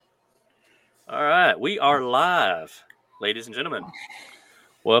All right, we are live, ladies and gentlemen.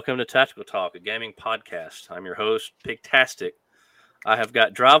 Welcome to Tactical Talk, a gaming podcast. I'm your host, Piggtastic. I have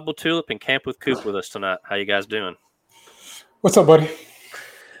got DrivableTulip and CampwithCoop with us tonight. How you guys doing? What's up, buddy?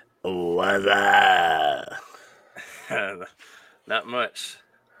 What's up? Not much.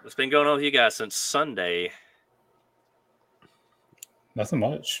 What's been going on with you guys since Sunday? Nothing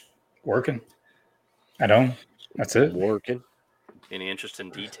much. Working. I don't. That's it. Working. Any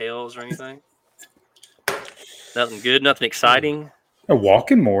interesting details or anything? Nothing good? Nothing exciting?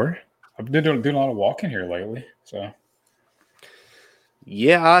 Walking more. I've been doing a lot of walking here lately. So.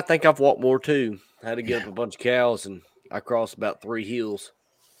 Yeah, I think I've walked more too. I had to get up a bunch of cows and I crossed about 3 hills.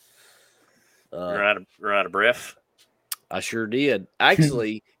 Run out of breath? I sure did.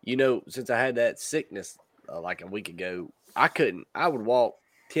 Actually, since I had that sickness like a week ago, I would walk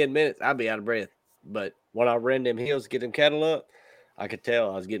 10 minutes, I'd be out of breath. But when I ran them hills to get them cattle up, I could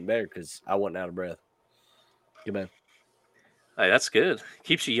tell I was getting better because I wasn't out of breath. Good man. Hey, that's good.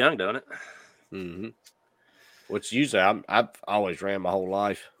 Keeps you young, don't it? Mm-hmm. Which usually I've always ran my whole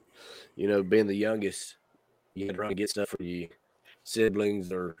life. Being the youngest, you had to run and get stuff for your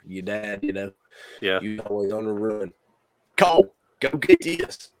siblings or your dad, Yeah. You always on the run. Cole, go get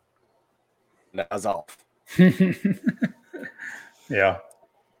this. And I was off. Yeah.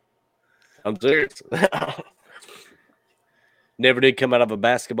 I'm serious. Never did come out of a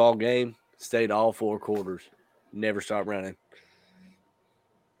basketball game. Stayed all 4 quarters. Never stopped running.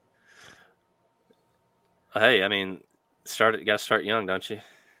 Hey, I mean, you got to start young, don't you?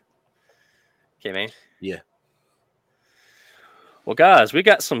 Okay, man. Yeah. Well, guys, we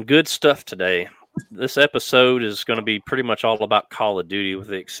got some good stuff today. This episode is going to be pretty much all about Call of Duty with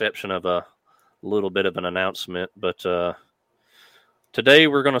the exception of a little bit of an announcement. But today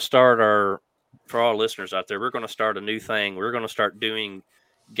we're going to start for all listeners out there, we're going to start a new thing. We're going to start doing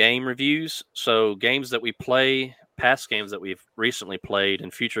game reviews. So games that we play, past games that we've recently played,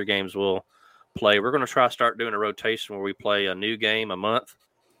 and future games we'll play. We're going to start doing a rotation where we play a new game a month.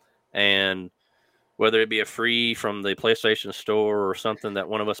 And whether it be a free from the PlayStation Store or something that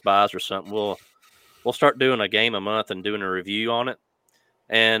one of us buys or something, we'll start doing a game a month and doing a review on it.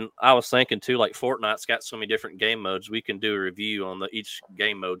 And I was thinking too, like Fortnite's got so many different game modes, we can do a review on each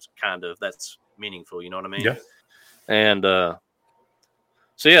game mode's kind of that's meaningful. You know what I mean? Yeah. And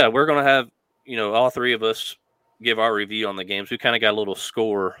so yeah, we're gonna have all 3 of us give our review on the games. We kind of got a little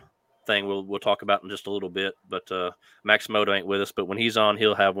score thing we'll talk about in just a little bit. But Maximoto ain't with us, but when he's on,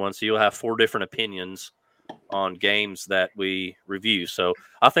 he'll have one. So you'll have 4 different opinions on games that we review. So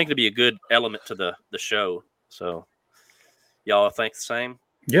I think it'll be a good element to the show. So y'all think the same?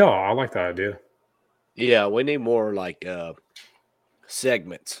 Yeah, I like that idea. Yeah, we need more like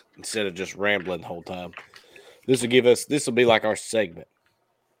segments instead of just rambling the whole time. This will be like our segment.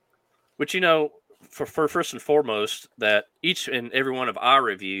 But for first and foremost, that each and every one of our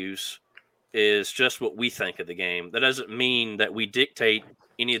reviews is just what we think of the game. That doesn't mean that we dictate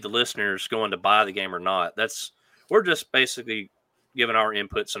any of the listeners going to buy the game or not. We're just basically giving our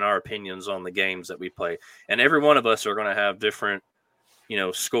inputs and our opinions on the games that we play. And every one of us are going to have different,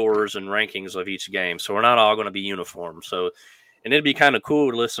 scores and rankings of each game. So we're not all going to be uniform. So, and it'd be kind of cool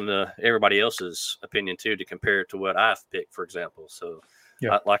to listen to everybody else's opinion too, to compare it to what I've picked, for example. So,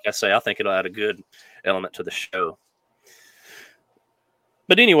 yeah. Like I say, I think it'll add a good element to the show.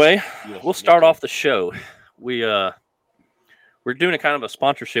 But anyway, we'll start off the show. We're doing a kind of a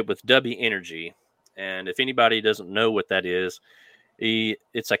sponsorship with W Energy. And if anybody doesn't know what that is,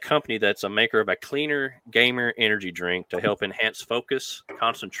 it's a company that's a maker of a cleaner gamer energy drink to help enhance focus,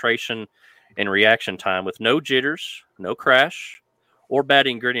 concentration, and reaction time with no jitters, no crash, or bad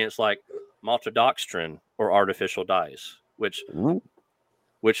ingredients like maltodextrin or artificial dyes, which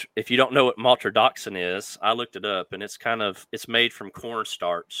if you don't know what maltodextrin is, I looked it up, and it's made from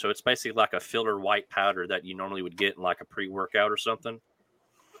cornstarch. So it's basically like a filler white powder that you normally would get in like a pre-workout or something.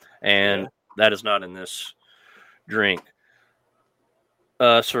 And that is not in this drink.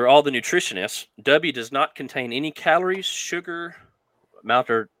 So for all the nutritionists, W does not contain any calories, sugar,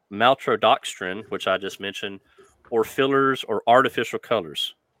 maltodextrin, which I just mentioned, or fillers or artificial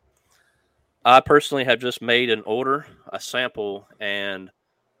colors. I personally have just made an order, a sample, and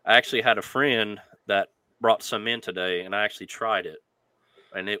I actually had a friend that brought some in today, and I actually tried it,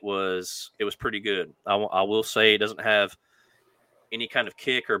 and it was pretty good. I will say it doesn't have any kind of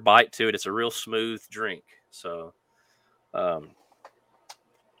kick or bite to it. It's a real smooth drink. So,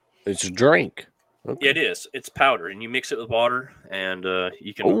 it's a drink. Okay. It is. It's powder, and you mix it with water, and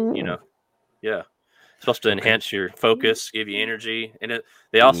you can, it's supposed to enhance your focus, give you energy, and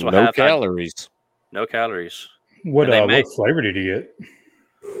they also have calories. No calories. What flavor did you get?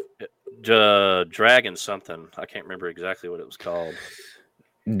 Dragon something. I can't remember exactly what it was called.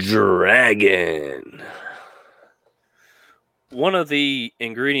 Dragon. One of the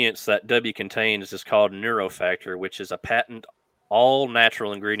ingredients that W contains is called Neurofactor, which is a patent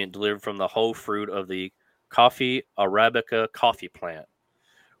all-natural ingredient delivered from the whole fruit of the coffee Arabica coffee plant.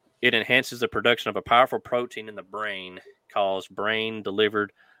 It enhances the production of a powerful protein in the brain called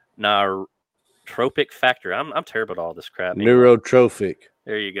brain-delivered neurotrophic factor. I'm terrible at all this crap. Neurotrophic.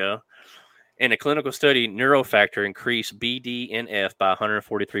 There you go. In a clinical study, Neurofactor increased BDNF by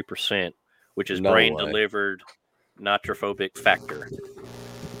 143%, which is brain-delivered neurotrophic factor.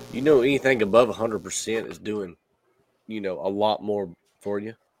 You know, anything above 100% is doing, a lot more for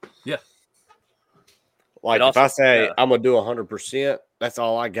you. Yeah. Like if I say I'm going to do 100%, that's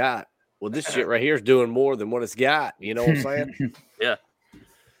all I got. Well, this shit right here is doing more than what it's got. You know what I'm saying? Yeah.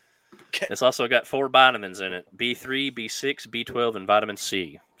 It's also got 4 vitamins in it: B3, B6, B12, and vitamin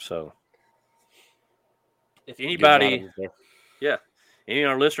C. So if anybody, any of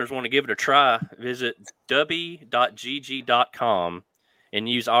our listeners want to give it a try, visit w.gg.com and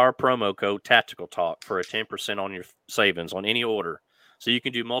use our promo code Tactical Talk for a 10% on your savings on any order. So you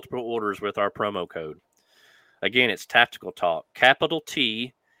can do multiple orders with our promo code. Again, it's Tactical Talk, capital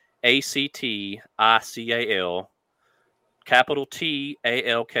T, ACTICAL, capital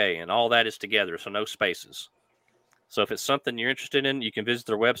TALK, and all that is together, so no spaces. So if it's something you're interested in, you can visit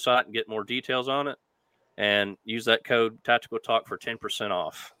their website and get more details on it, and use that code Tactical Talk for 10%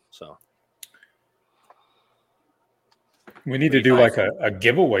 off. So we need to do like a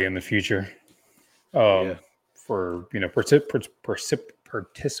giveaway in the future, for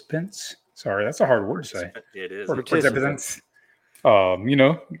participants. Sorry, that's a hard word to say. It is. Participants.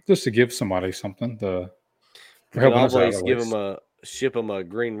 Just to give somebody something to help us out. Ship them a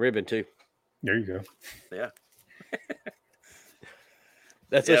green ribbon too. There you go. Yeah.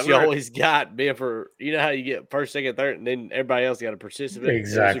 That's what you always got, being for how you get first, second, third, and then everybody else got a participant.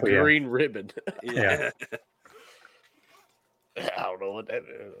 Exactly. There's a green ribbon. Yeah. I don't know what that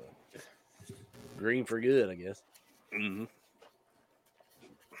is. Green for good, I guess. Mm-hmm.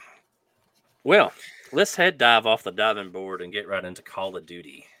 Well, let's dive off the diving board and get right into Call of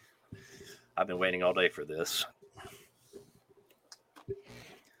Duty. I've been waiting all day for this.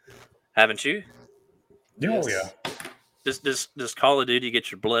 Haven't you? Oh, yeah. Does Call of Duty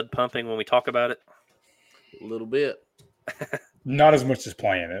get your blood pumping when we talk about it? A little bit. Not as much as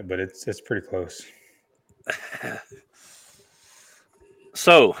playing it, but it's pretty close.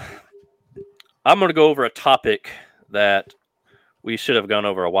 So, I'm going to go over a topic that we should have gone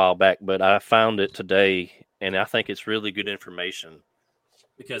over a while back, but I found it today, and I think it's really good information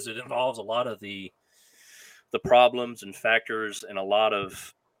because it involves a lot of the problems and factors, and a lot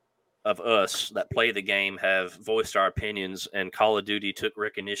of us that play the game have voiced our opinions, and Call of Duty took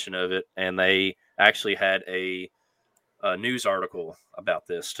recognition of it, and they actually had a news article about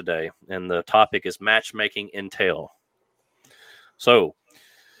this today, and the topic is matchmaking intel. So,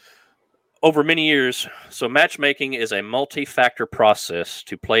 over many years, matchmaking is a multi-factor process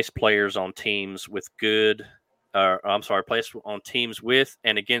to place players on teams with placed on teams with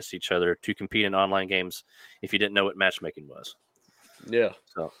and against each other to compete in online games. If you didn't know what matchmaking was, yeah.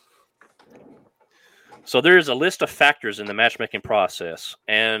 So there is a list of factors in the matchmaking process,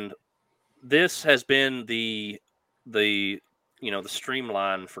 and this has been the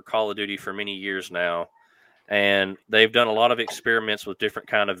streamline for Call of Duty for many years now. And they've done a lot of experiments with different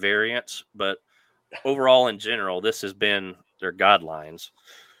kind of variants, but overall, in general, this has been their guidelines.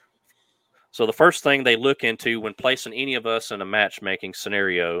 So the first thing they look into when placing any of us in a matchmaking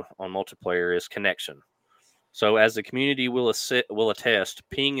scenario on multiplayer is connection. So as the community will attest,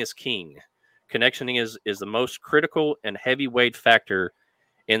 ping is king. Connection is the most critical and heavyweight factor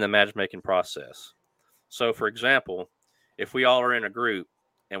in the matchmaking process. So, for example, if we all are in a group,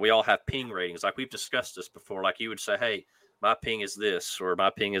 and we all have ping ratings, like we've discussed this before. Like you would say, hey, my ping is this, or my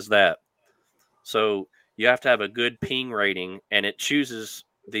ping is that. So you have to have a good ping rating, and it chooses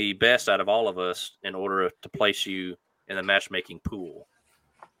the best out of all of us in order to place you in the matchmaking pool.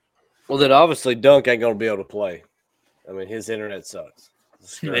 Well, then obviously Dunk ain't going to be able to play. I mean, his internet sucks.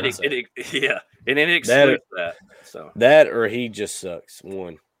 And it excludes that. So that, or he just sucks.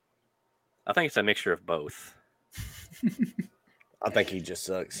 One. I think it's a mixture of both. I think he just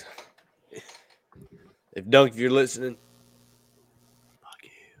sucks. If Dunk, if you're listening, fuck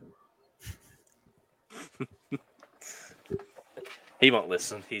you. He won't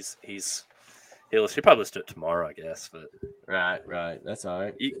listen. He'll probably listen to it tomorrow, I guess. But right. That's all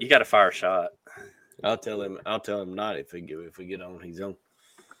right. You got to fire a shot. I'll tell him not if we get on. He's on.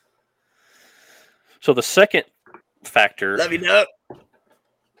 So the second factor. Love you, Duck.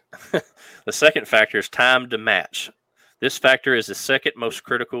 The second factor is time to match. This factor is the second most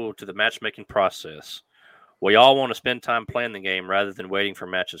critical to the matchmaking process. We all want to spend time playing the game rather than waiting for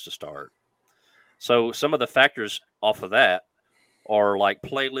matches to start. So some of the factors off of that are like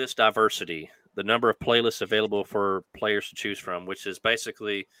playlist diversity, the number of playlists available for players to choose from, which is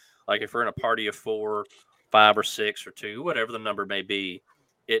basically like if we're in a party of 4, 5, or 6, or 2, whatever the number may be,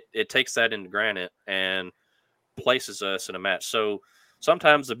 it takes that into granted and places us in a match. So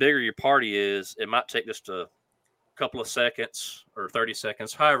sometimes the bigger your party is, it might take just a couple of seconds or 30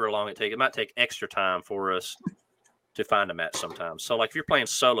 seconds, however long it takes. It might take extra time for us to find a match sometimes. So like if you're playing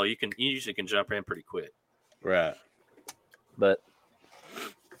solo, you usually can jump in pretty quick. Right. But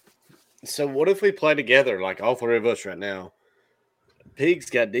so what if we play together, like all three of us right now? Pig's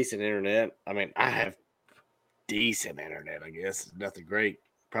got decent internet. I mean, I have decent internet, I guess. Nothing great.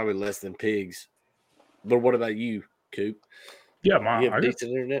 Probably less than Pig's. But what about you, Coop? Yeah, You have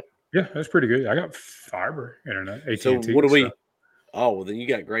decent internet? Yeah, that's pretty good. I got fiber internet. AT&T, so what do we? Oh, well, then you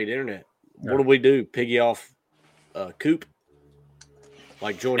got great internet. What do we do? Piggy off Coop?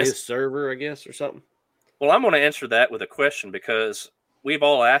 Like join his server, I guess, or something? Well, I'm going to answer that with a question because we've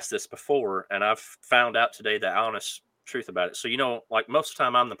all asked this before, and I've found out today the honest truth about it. So, like most of the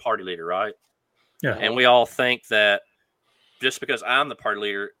time I'm the party leader, right? Yeah. And we all think that just because I'm the party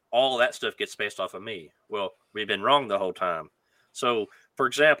leader, all that stuff gets based off of me. Well, we've been wrong the whole time. So, for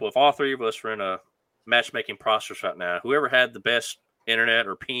example, if all three of us were in a matchmaking process right now, whoever had the best internet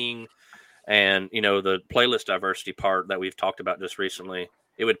or ping and, the playlist diversity part that we've talked about just recently,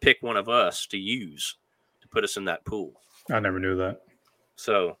 it would pick one of us to use to put us in that pool. I never knew that.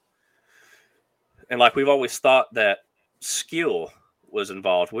 So, and like we've always thought that skill was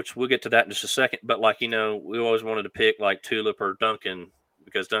involved, which we'll get to that in just a second. But like, we always wanted to pick like Tulip or Duncan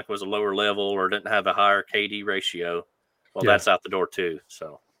because Duncan was a lower level or didn't have a higher KD ratio. Well, that's out the door too.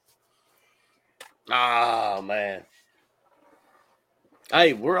 So, oh man,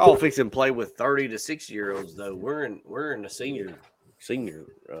 hey, we're all fixing to play with 30 to 60-year-olds though. We're in the senior thing.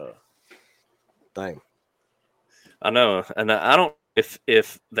 I know, and I don't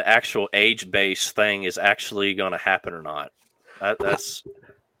if the actual age based thing is actually going to happen or not. That's.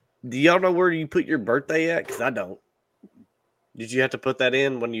 Do y'all know where you put your birthday at? Because I don't. Did you have to put that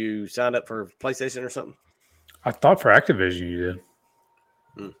in when you signed up for PlayStation or something? I thought for Activision you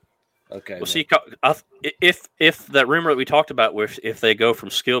did. Okay. Well, see, if that rumor that we talked about, if they go from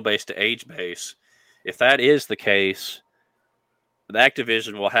skill based to age based, if that is the case, the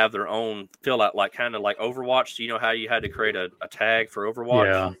Activision will have their own fill out, like kind of like Overwatch. You know how you had to create a tag for Overwatch?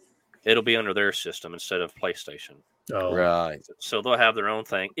 Yeah. It'll be under their system instead of PlayStation. Oh. Right. So they'll have their own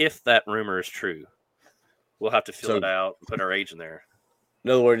thing. If that rumor is true, we'll have to fill it out and put our age in there. In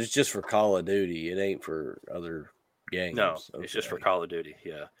other words, it's just for Call of Duty. It ain't for other games. No, It's just for Call of Duty,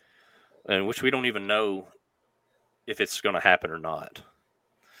 yeah. And which we don't even know if it's going to happen or not.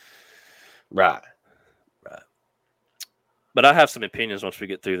 Right. But I have some opinions once we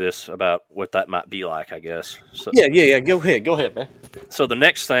get through this about what that might be like, I guess. So, yeah. Go ahead, man. So the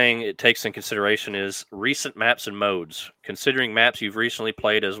next thing it takes in consideration is recent maps and modes. Considering maps you've recently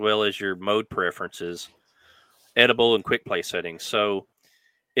played as well as your mode preferences, edible and quick play settings. So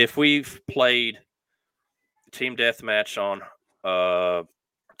if we've played Team Deathmatch on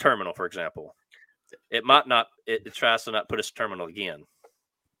Terminal, for example, it might not. It tries to not put us Terminal again.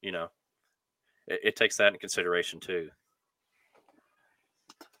 It takes that in consideration too.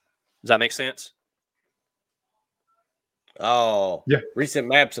 Does that make sense? Oh, yeah. Recent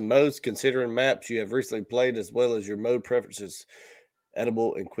maps and modes, considering maps you have recently played as well as your mode preferences,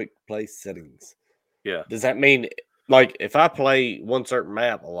 edible and quick play settings. Yeah. Does that mean, like, if I play one certain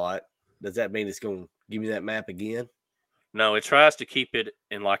map a lot, does that mean it's going to give me that map again? No, it tries to keep it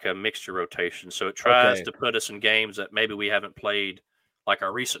in like a mixture rotation. So it tries to put us in games that maybe we haven't played, like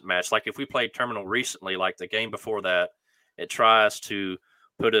our recent match. Like if we played Terminal recently, like the game before that, it tries to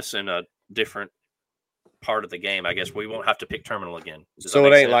put us in a different part of the game. I guess we won't have to pick Terminal again. So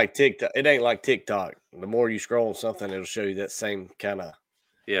it ain't like TikTok. It ain't like TikTok. The more you scroll on something, it'll show you that same kind of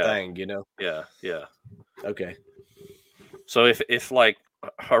thing, Yeah. Okay. So if like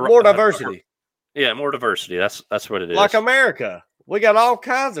more diversity. More diversity. That's what it is. Like America. We got all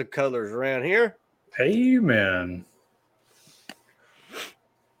kinds of colors around here. Amen.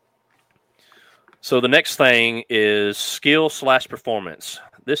 So the next thing is skill/performance.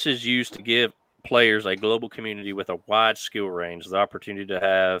 This is used to give players a global community with a wide skill range the opportunity to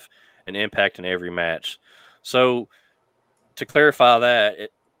have an impact in every match. So to clarify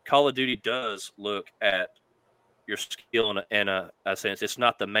that, Call of Duty does look at your skill in a sense. It's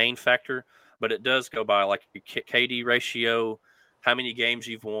not the main factor, but it does go by like your KD ratio, how many games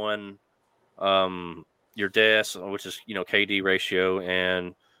you've won, your deaths, which is KD ratio,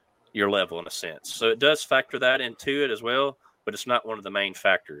 and your level in a sense. So it does factor that into it as well, but it's not one of the main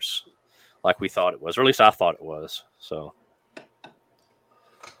factors like we thought it was, or at least I thought it was. So,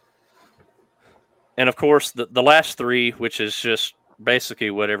 and of course the last three, which is just basically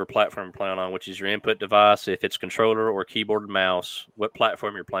whatever platform you're playing on, which is your input device, if it's controller or keyboard and mouse, what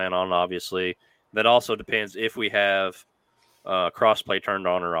platform you're playing on, obviously. That also depends if we have crossplay turned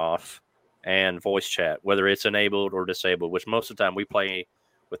on or off, and voice chat, whether it's enabled or disabled, which most of the time we play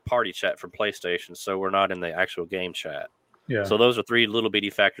with party chat for PlayStation, so we're not in the actual game chat. Yeah. So those are three little bitty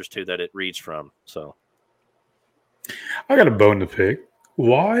factors too that it reads from. So I got a bone to pick.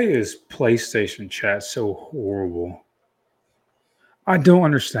 Why is PlayStation chat so horrible? I don't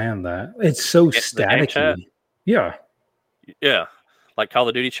understand that. It's so the game chat? staticky. Yeah. Yeah. Like Call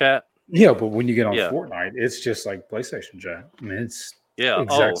of Duty chat? Yeah, but when you get on Yeah. Fortnite, it's just like PlayStation chat. I mean, it's Yeah.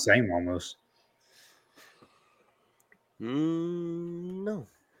 exact same almost. No.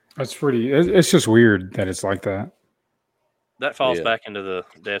 That's pretty. It's just weird that it's like that. That falls back into the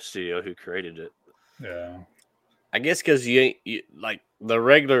dev studio who created it. Yeah. I guess because you like the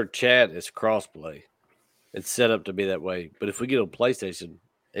regular chat is crossplay. It's set up to be that way. But if we get on PlayStation,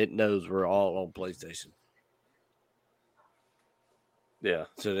 it knows we're all on PlayStation. Yeah.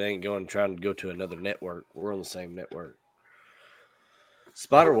 So they ain't trying to go to another network. We're on the same network.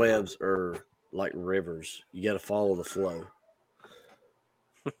 Spider webs are like rivers. You got to follow the flow.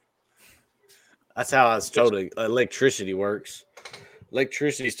 That's how I was told electricity works.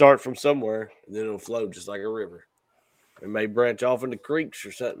 Electricity starts from somewhere, and then it'll flow just like a river. It may branch off into creeks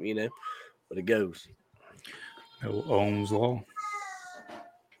or something, but it goes. No Ohm's law.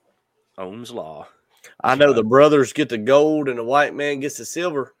 Ohm's law. I know the brothers get the gold and the white man gets the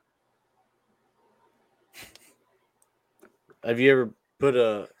silver. Have you ever put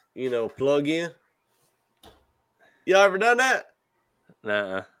a plug in? Y'all ever done that?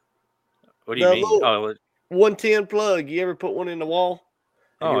 Nah. What do you mean? 110 plug. You ever put one in the wall?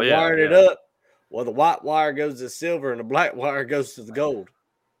 And you're wiring it up. Well, the white wire goes to silver and the black wire goes to the gold.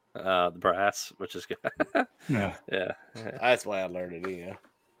 The brass, which is good. Yeah. Yeah. That's why I learned it.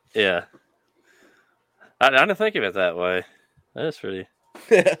 Yeah. I didn't think of it that way. That's pretty.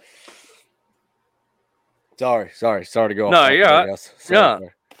 Sorry to go off. No, you're right. Yeah.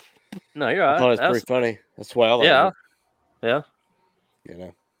 No, you're right. I thought it was pretty funny. That's why I like it.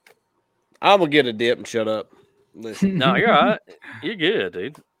 Yeah. I'm going to get a dip and shut up. Listen. No, you're right. You're good,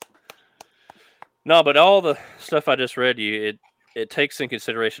 dude. No, but all the stuff I just read you, it takes in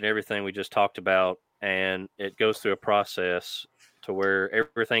consideration everything we just talked about, and it goes through a process to where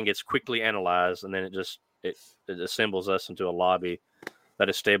everything gets quickly analyzed, and then it assembles us into a lobby that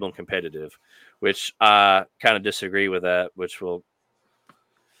is stable and competitive, which I kind of disagree with that, which we'll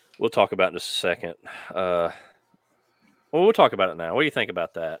talk about in just a second. Well, we'll talk about it now. What do you think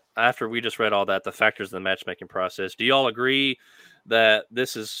about that? After we just read all that, the factors of the matchmaking process, do you all agree that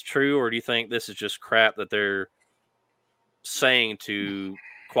this is true, or do you think this is just crap that they're saying to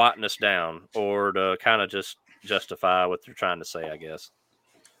quieten us down, or to kind of just justify what they're trying to say, I guess?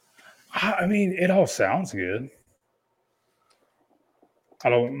 I mean, it all sounds good. I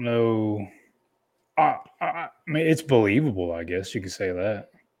don't know. I mean, it's believable, I guess you could say that.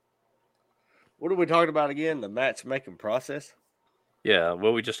 What are we talking about again? The matchmaking process? Yeah,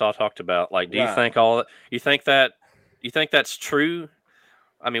 what we just all talked about. Like, do you think all that? You think that's true?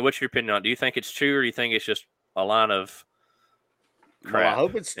 I mean, what's your opinion on it? Do you think it's true, or do you think it's just a line of crap? Well, I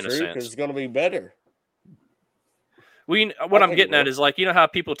hope it's true because it's going to be better. What I'm getting at is, like, how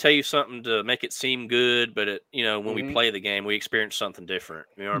people tell you something to make it seem good, but when we play the game, we experience something different.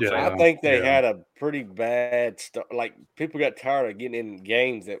 You know what I'm saying? I think they had a pretty bad start. Like, people got tired of getting in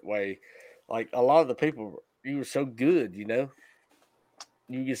games that way. Like, a lot of the people, you were so good, you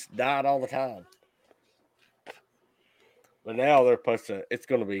just died all the time. But now they're supposed to, it's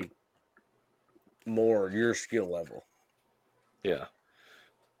going to be more your skill level. Yeah.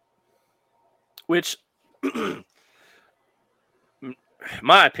 Which,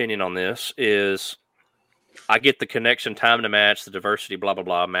 my opinion on this is, I get the connection, time to match, the diversity, blah, blah,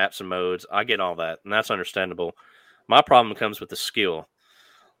 blah, maps and modes. I get all that, and that's understandable. My problem comes with the skill.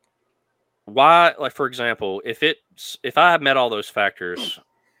 Why, like, for example, if I have met all those factors,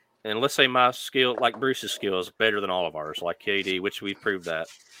 and let's say my skill, like Bruce's skill, is better than all of ours, like KD, which we've proved that.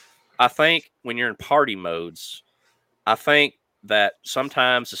 I think when you're in party modes, I think that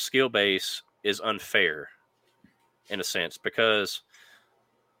sometimes the skill base is unfair in a sense, because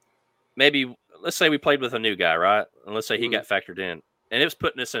maybe, let's say we played with a new guy, right? And let's say he got factored in, and it was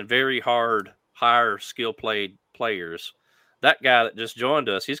putting us in very higher skill played players that guy that just joined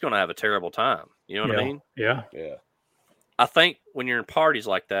us, he's going to have a terrible time. You know what I mean? Yeah. Yeah. I think when you're in parties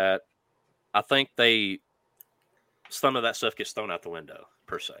like that, I think some of that stuff gets thrown out the window,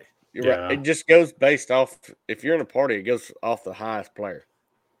 per se. You're right. It just goes based off, if you're in a party, it goes off the highest player.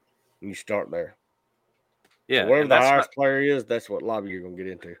 And you start there. Yeah. So whatever the highest player is, that's what lobby you're going to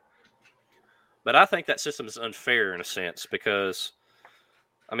get into. But I think that system is unfair in a sense because,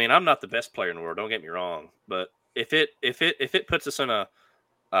 I mean, I'm not the best player in the world. Don't get me wrong. But if it puts us in a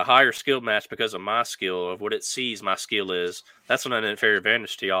higher skill match because of my skill, of what it sees my skill is, that's an unfair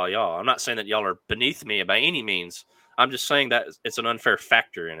advantage to y'all. I'm not saying that y'all are beneath me by any means. I'm just saying that it's an unfair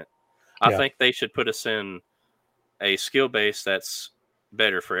factor in it. I think they should put us in a skill base that's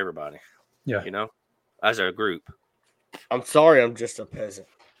better for everybody. Yeah. You know, as a group. I'm sorry, I'm just a peasant.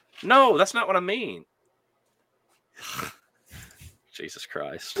 No, that's not what I mean. Jesus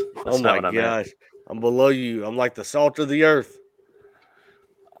Christ. That's oh my gosh. I'm below you. I'm like the salt of the earth.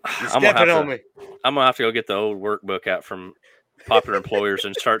 You're stepping on me. I'm going to have to go get the old workbook out from Popular Employers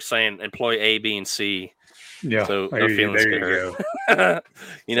and start saying employee A, B, and C. Yeah. So no feelings get hurt.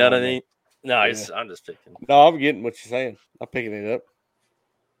 You know what I mean? No, I'm just picking. No, I'm getting what you're saying. I'm picking it up.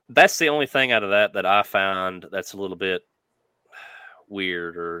 That's the only thing out of that I found that's a little bit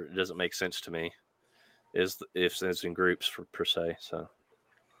weird or it doesn't make sense to me is if it's in groups per se.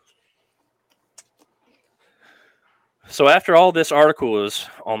 So after all this article was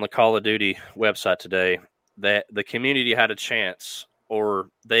on the Call of Duty website today, that the community had a chance, or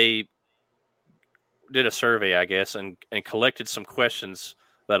they did a survey, I guess, and collected some questions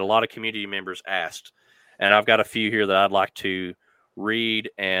that a lot of community members asked. And I've got a few here that I'd like to read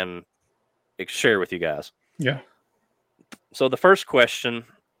and share with you guys. Yeah. So the first question,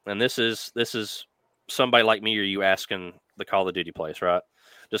 and this is somebody like me or you asking the Call of Duty place, right?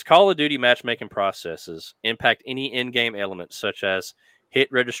 Does Call of Duty matchmaking processes impact any in-game elements such as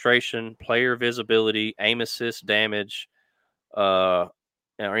hit registration, player visibility, aim assist, damage, or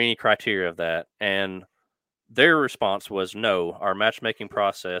any criteria of that? And their response was no, our matchmaking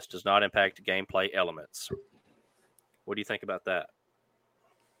process does not impact gameplay elements. What do you think about that?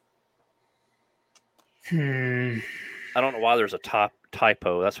 I don't know why there's a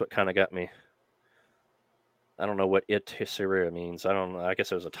typo. That's what kind of got me. I don't know what Itissera means. I don't know. I guess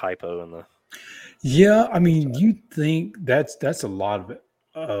there's a typo in the. Yeah, I mean, you think that's a lot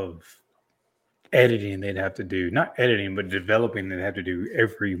of editing they'd have to do. Not editing, but developing they'd have to do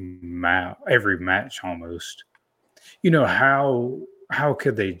every match almost. You know, how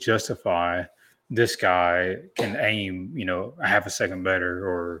could they justify this guy can aim, a half a second better,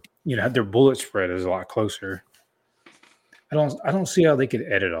 or their bullet spread is a lot closer. I don't see how they could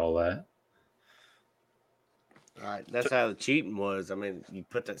edit all that. All right, that's how the cheating was. I mean, you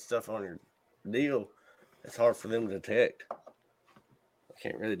put that stuff on your deal, it's hard for them to detect. I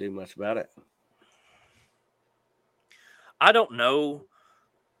can't really do much about it. I don't know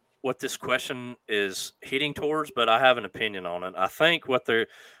what this question is hitting towards, but I have an opinion on it. I think what the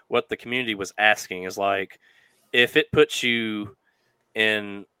community was asking is like, if it puts you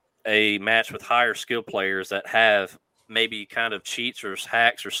in a match with higher skill players that have maybe kind of cheats or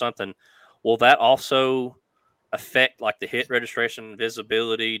hacks or something, will that also affect like the hit registration,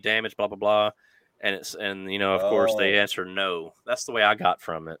 visibility, damage, blah blah blah? And of course they answer no. That's the way I got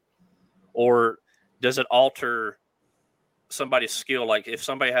from it. Or does it alter somebody's skill? Like if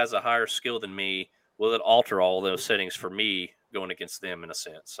somebody has a higher skill than me, will it alter all those settings for me going against them in a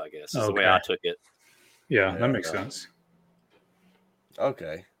sense? I guess is the way I took it. Yeah, that makes sense.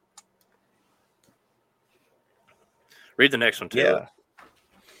 Okay. Read the next one too. Yeah.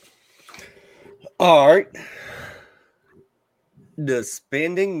 All right. Does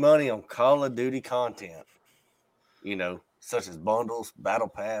spending money on Call of Duty content, such as bundles, Battle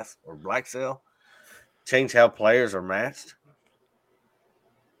Pass, or Black Sale, change how players are matched?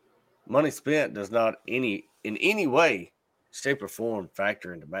 Money spent does not in any way, shape, or form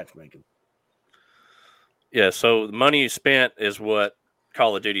factor into matchmaking. Yeah, so the money you spent is what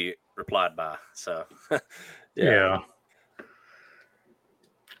Call of Duty replied by. So, yeah.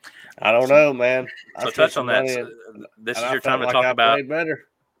 I don't know, man. So touch on that. This is your time to talk about. Better.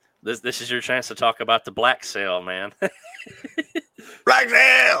 This is your chance to talk about the Black Sale, man. Black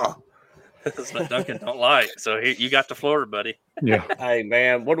Sale. That's what Duncan don't like. So here, you got the floor, buddy. Yeah. Hey,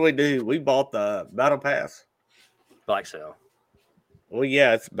 man, what do? We bought the Battle Pass. Black Sale. Well,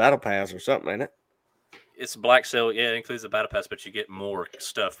 yeah, it's Battle Pass or something, ain't it? It's Black Sale. Yeah, it includes the Battle Pass, but you get more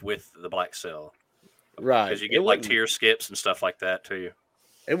stuff with the Black Sale. Right. Because you get like tier skips and stuff like that too.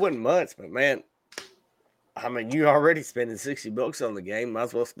 It wasn't much, but man, I mean, you're already spending $60 on the game. Might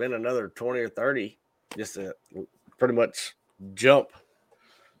as well spend another 20 or 30 just to pretty much jump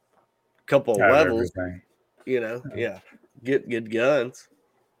a couple of levels. Everything. Get good guns.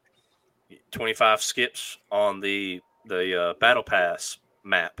 25 skips on the battle pass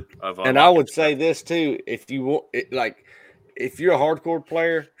map of. And I would say this too: if you want, if you're a hardcore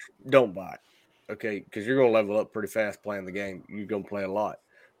player, don't buy it, okay? Because you're gonna level up pretty fast playing the game. You're gonna play a lot.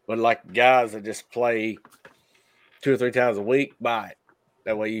 But like guys that just play 2 or 3 times a week, buy it.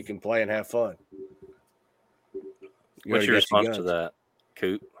 That way you can play and have fun. What's your response to that,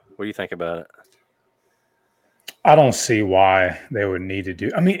 Coop? What do you think about it? I don't see why they would need to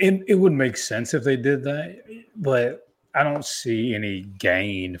do. I mean, it would make sense if they did that, but I don't see any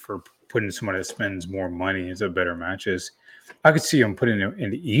gain for putting someone that spends more money into better matches. I could see them putting them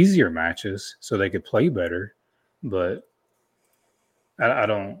in easier matches so they could play better, but I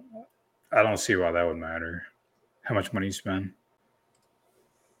don't see why that would matter. How much money you spend.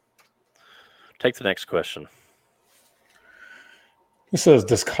 Take the next question. It says,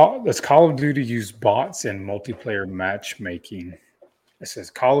 does Call of Duty use bots in multiplayer matchmaking? It says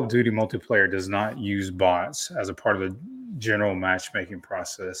Call of Duty multiplayer does not use bots as a part of the general matchmaking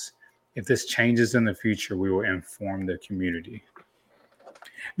process. If this changes in the future, we will inform the community.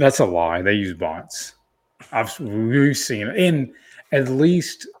 That's a lie. They use bots. We've seen it. And at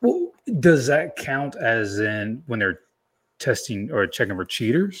least, does that count as in when they're testing or checking for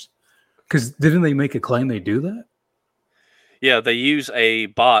cheaters? Because didn't they make a claim they do that? Yeah, they use a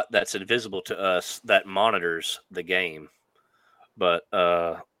bot that's invisible to us that monitors the game. But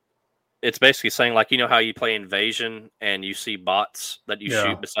it's basically saying, like, you know how you play Invasion and you see bots that you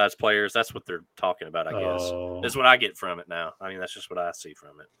shoot besides players? That's what they're talking about, I guess. That's what I get from it now. I mean, that's just what I see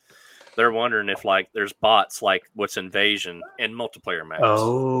from it. They're wondering if, like, there's bots like what's Invasion in multiplayer matches.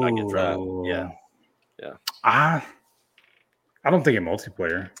 Oh. I get from it. Yeah. I don't think in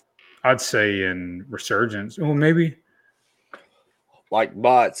multiplayer. I'd say in Resurgence. Well, maybe. Like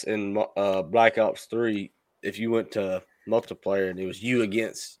bots in Black Ops 3, if you went to multiplayer and it was you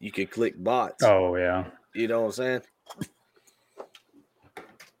against, you could click bots. Oh, yeah. You know what I'm saying?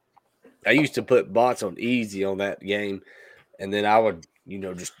 I used to put bots on easy on that game, and then I would,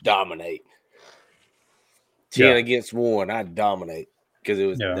 just dominate. 10 against 1, I'd dominate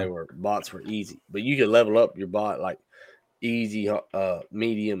because bots were easy. But you could level up your bot like easy,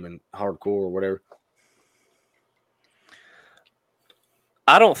 medium, and hardcore or whatever.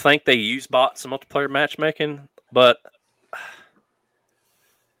 I don't think they use bots in multiplayer matchmaking, but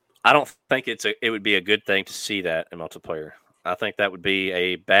I don't think it would be a good thing to see that in multiplayer. I think that would be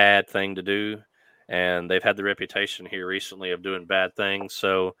a bad thing to do, and they've had the reputation here recently of doing bad things.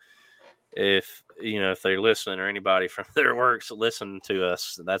 So if they're listening or anybody from their works listen to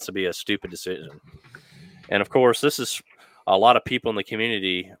us, that's to be a stupid decision. And of course, this is a lot of people in the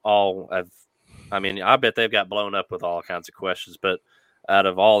community I bet they've got blown up with all kinds of questions, but out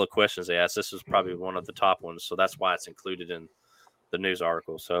of all the questions they asked, this is probably one of the top ones. So that's why it's included in the news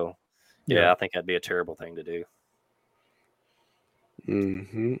article. So, I think that'd be a terrible thing to do.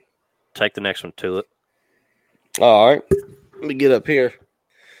 Mm-hmm. Take the next one, Tulip. All right. Let me get up here.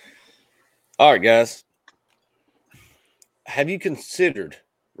 All right, guys. Have you considered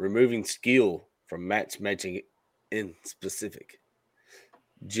removing skill from matchmaking in specific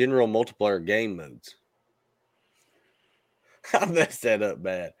general multiplayer game modes? I messed that up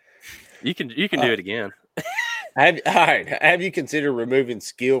bad. You can do it again. Have you considered removing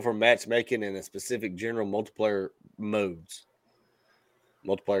skill from matchmaking in a specific general multiplayer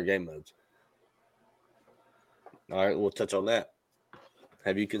game modes? All right, we'll touch on that.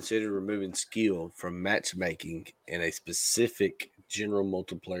 Have you considered removing skill from matchmaking in a specific general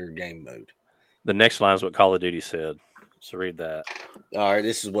multiplayer game mode? The next line is what Call of Duty said. So read that. All right,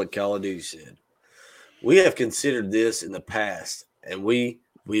 this is what Call of Duty said. We have considered this in the past, and we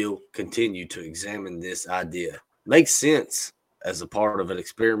will continue to examine this idea. Makes sense as a part of an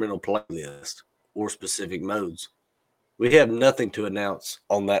experimental playlist or specific modes. We have nothing to announce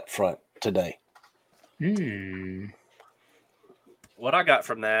on that front today. What I got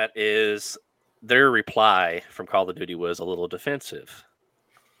from that is their reply from Call of Duty was a little defensive.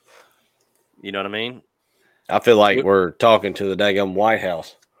 You know what I mean? I feel like we're talking to the daggum White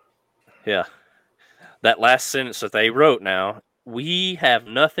House. Yeah. That last sentence that they wrote now, we have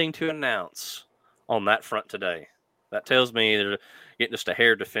nothing to announce on that front today. That tells me they're getting just a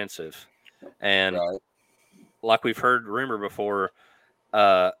hair defensive. And like we've heard rumor before,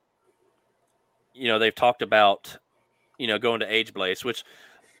 they've talked about, going to Age Blaze, which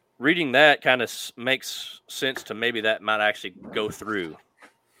reading that kind of makes sense to maybe that might actually go through.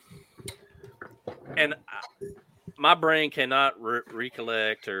 And my brain cannot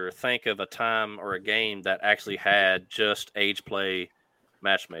recollect or think of a time or a game that actually had just age play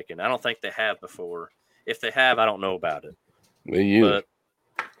matchmaking. I don't think they have before. If they have, I don't know about it. Me either.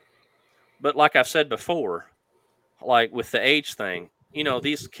 But like I've said before, like with the age thing,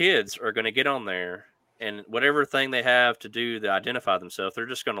 these kids are going to get on there and whatever thing they have to do to identify themselves, they're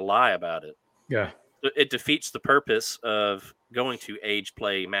just going to lie about it. Yeah. It defeats the purpose of going to age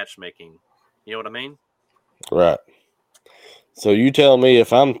play matchmaking. You know what I mean? Right. So you tell me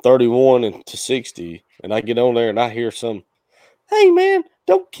if I'm 31 and to 60 and I get on there and I hear some, hey man,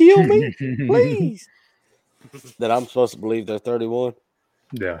 don't kill me, please, that I'm supposed to believe they're 31?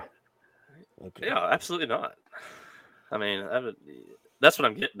 Yeah. Okay. Yeah, absolutely not. I mean, that's what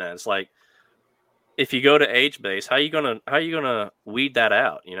I'm getting at. It's like if you go to age base, how you gonna weed that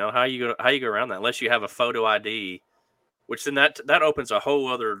out? How you go around that unless you have a photo ID, which then that opens a whole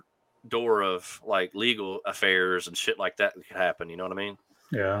other door of like legal affairs and shit like that could happen. You know what I mean?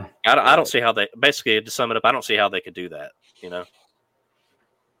 Yeah. I don't see how they basically to sum it up. I don't see how they could do that. I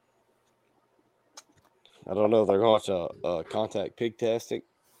don't know if they're going to contact Piggtastic.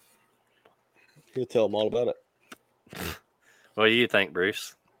 He'll tell them all about it. What do you think,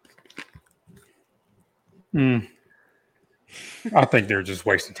 Bruce? I think they're just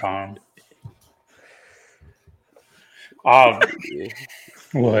wasting time. What?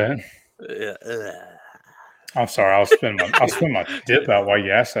 Yeah. I'm sorry. I'll spin my dip out while you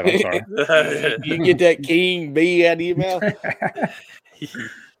ask that. I'm sorry. You get that king B out of your mouth.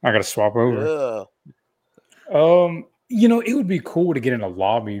 I got to swap over. It would be cool to get in a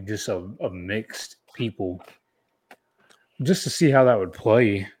lobby just of mixed people, just to see how that would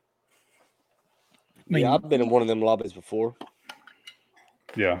play. I've been in one of them lobbies before.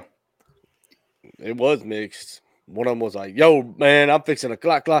 Yeah. It was mixed. One of them was like, yo, man, I'm fixing a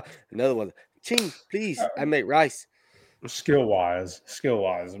clock. Another one, ching, please, I make rice. Skill wise,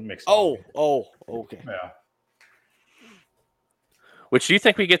 mixed. Oh, okay. Yeah. Which do you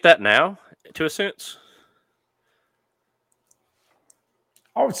think we get that now, to a sense?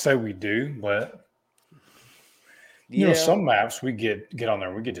 I would say we do, but some maps we get on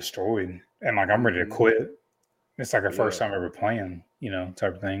there, we get destroyed, and like I'm ready to quit. It's like our first time ever playing,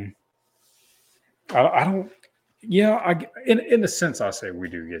 type of thing. I don't. Yeah, in a sense, I say we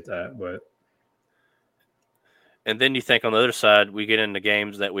do get that, but. And then you think on the other side, we get into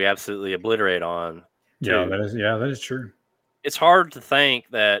games that we absolutely obliterate on. Yeah, that is true. It's hard to think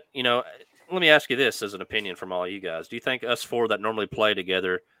that, let me ask you this as an opinion from all you guys. Do you think us four that normally play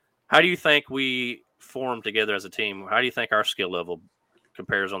together, how do you think we form together as a team? How do you think our skill level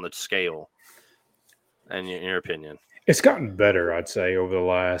compares on the scale? And in your opinion? It's gotten better, I'd say, over the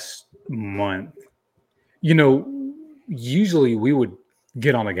last month. Usually we would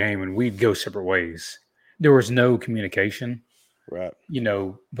get on the game and we'd go separate ways. There was no communication. Right.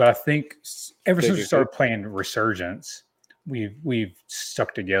 But I think ever since we started playing Resurgence, we've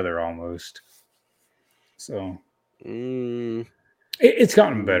stuck together almost. So it's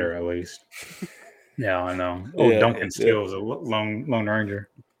gotten better at least. Yeah, I know. Duncan Skills, a Lone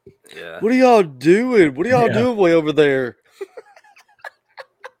Ranger. Yeah. What are y'all doing? What are y'all doing way over there?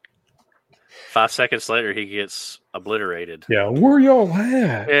 5 seconds later, he gets obliterated. Yeah, where y'all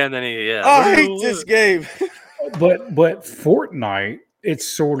at? And then I hate this game. But Fortnite, it's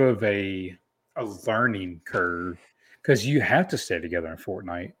sort of a learning curve because you have to stay together in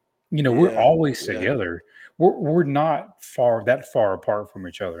Fortnite. We're always together. We're not that far apart from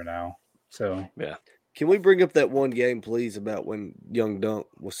each other now. So yeah. Can we bring up that one game, please, about when Young Dunk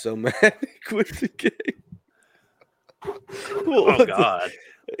was so mad he quit the game? Oh God!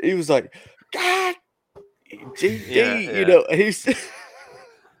 He was like, God, GD, he's.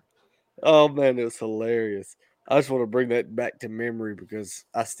 Oh man, it was hilarious. I just want to bring that back to memory because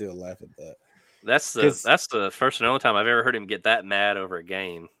I still laugh at that. That's the first and only time I've ever heard him get that mad over a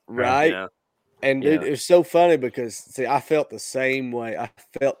game. Right. And dude, it's so funny because see, I felt the same way. I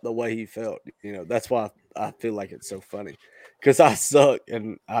felt the way he felt. That's why I feel like it's so funny because I suck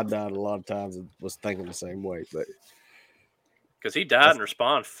and I died a lot of times and was thinking the same way. But because he died and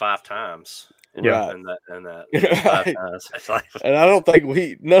respawned 5 times. Right. And that 5 times. And I don't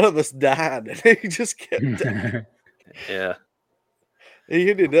think none of us died. He just kept dying. Yeah.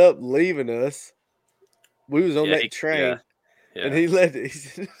 He ended up leaving us. We was on that train. Yeah. And he left it. He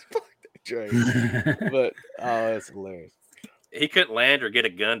said, fuck that train. But, that's hilarious. He couldn't land or get a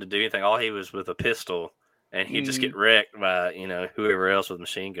gun to do anything. All he was with a pistol. And he'd just get wrecked by, whoever else with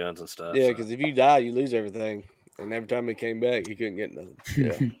machine guns and stuff. Yeah, because if you die, you lose everything. And every time he came back, he couldn't get nothing.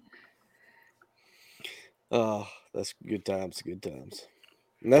 Yeah. Oh, that's good times.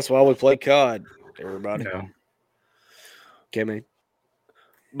 And that's why we play COD, everybody. Yeah. Kimmy.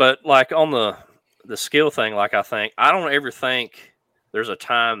 But like on the skill thing, like I don't ever think there's a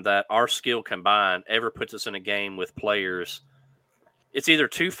time that our skill combined ever puts us in a game with players. It's either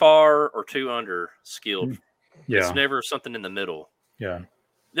too far or too under skilled. Yeah. It's never something in the middle. Yeah.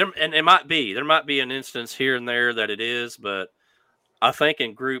 And there might be an instance here and there that it is, but I think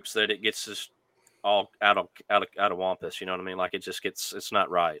in groups that it gets just all out of wampus. You know what I mean? Like it's not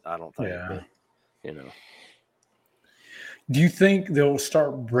right. I don't think. Yeah. But, you know. Do you think they'll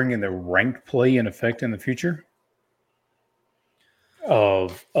start bringing the ranked play in effect in the future?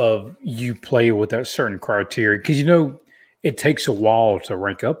 Of you play with that certain criteria, because it takes a while to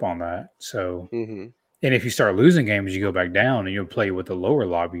rank up on that. So, and if you start losing games, you go back down and you'll play with the lower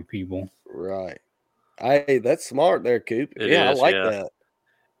lobby people. Right. Hey, that's smart there, Coop. I like that.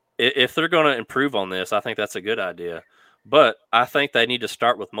 If they're going to improve on this, I think that's a good idea. But I think they need to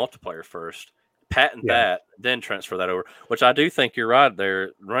start with multiplayer first, patent that, then transfer that over. Which I do think you're right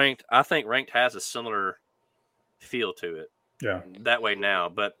there. I think ranked has a similar feel to it. Yeah. That way now,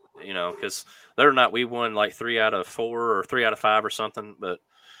 but because they're not, we won like 3 out of 4 or 3 out of 5 or something. But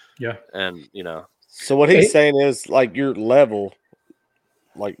and So what he's saying is like your level,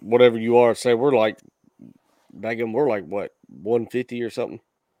 like whatever you are. Say we're like, we're like what 150 or something.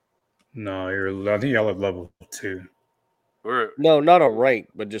 No, I think y'all have level 2. No, not a rank,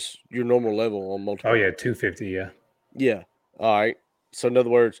 but just your normal level on multiple. Oh yeah, 250. Yeah. Yeah. All right. So in other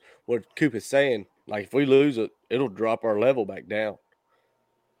words, what Coop is saying, like if we lose it, it'll drop our level back down.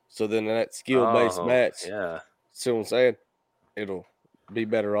 So then that skill-based match, see what I'm saying? It'll be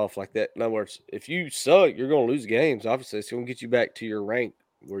better off like that. In other words, if you suck, you're going to lose games. Obviously, it's going to get you back to your rank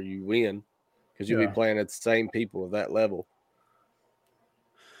where you win because you'll be playing at the same people of that level.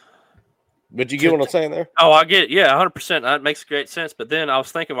 But you get what I'm saying there? Oh, I get it. Yeah, 100%. That makes great sense. But then I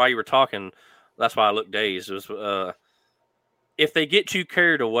was thinking while you were talking, that's why I looked dazed, was if they get too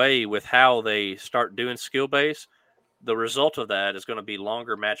carried away with how they start doing skill-based, the result of that is going to be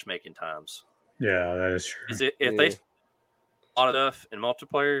longer matchmaking times. Yeah, that is true. If they a lot of stuff in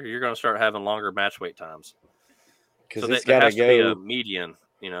multiplayer, you're going to start having longer match wait times. So there has to be a median,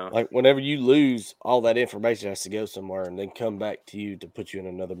 Like whenever you lose, all that information has to go somewhere and then come back to you to put you in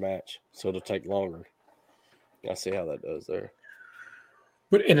another match. So it'll take longer. I see how that does there.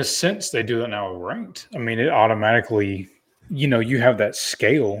 But in a sense, they do that now with ranked. I mean, it automatically, you have that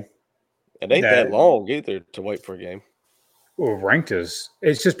scale. It ain't that long either to wait for a game. Well, ranked it's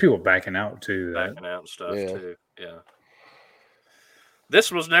just people backing out too. Backing out and stuff too. Yeah.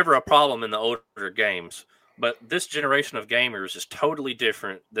 This was never a problem in the older games, but this generation of gamers is totally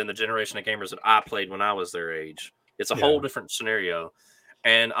different than the generation of gamers that I played when I was their age. It's a whole different scenario.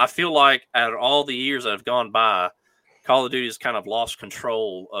 And I feel like out of all the years that have gone by, Call of Duty has kind of lost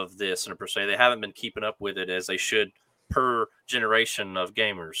control of this, and per se, they haven't been keeping up with it as they should per generation of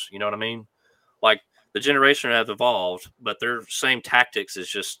gamers. You know what I mean? Like the generation has evolved, but their same tactics is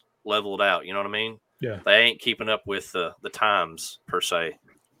just leveled out. You know what I mean? Yeah. They ain't keeping up with the times per se,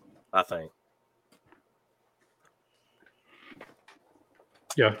 I think.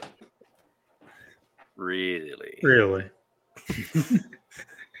 Yeah. Really.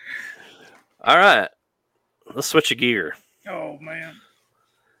 All right. Let's switch a gear. Oh, man.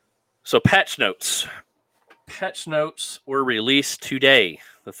 So patch notes. Patch notes were released today,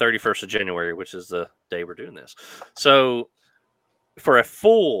 the 31st of January, which is the day we're doing this. So for a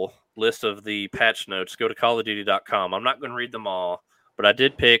full list of the patch notes, go to callofduty.com. I'm not going to read them all, but I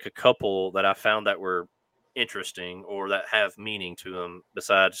did pick a couple that I found that were interesting or that have meaning to them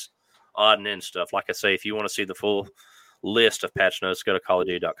besides odd and end stuff. Like I say, if you want to see the full list of patch notes, go to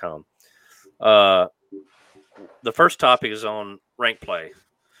callofduty.com. The first topic is on ranked play.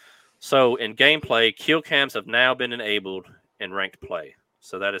 So in gameplay, kill cams have now been enabled in ranked play.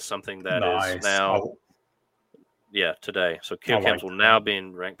 So that is something that is now, today. So kill cams will now be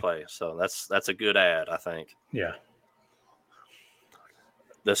in ranked play. So that's a good add, I think. Yeah.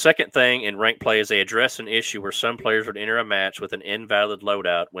 The second thing in ranked play is they address an issue where some players would enter a match with an invalid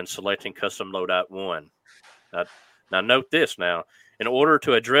loadout when selecting custom loadout 1. Now note this now. In order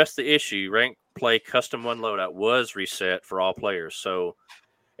to address the issue, ranked play custom 1 loadout was reset for all players. So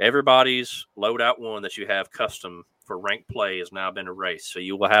everybody's loadout 1 that you have custom for ranked play has now been erased. So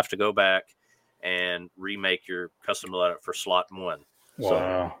you will have to go back and remake your custom loadout for slot 1.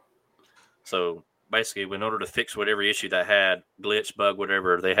 Wow. So basically, in order to fix whatever issue that had, glitch, bug,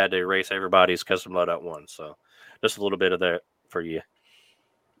 whatever, they had to erase everybody's custom loadout 1. So just a little bit of that for you.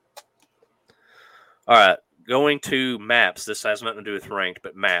 All right. Going to maps. This has nothing to do with ranked,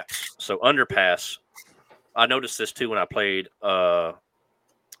 but maps. So underpass. I noticed this too when I played an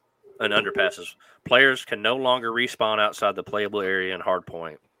underpasses. Players can no longer respawn outside the playable area in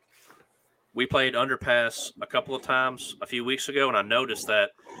Hardpoint. We played Underpass a couple of times a few weeks ago, and I noticed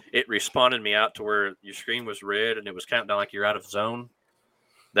that it respawned me out to where your screen was red and it was counting down like you're out of zone.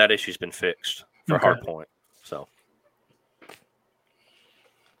 That issue's been fixed for Hardpoint.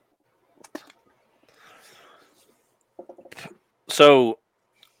 So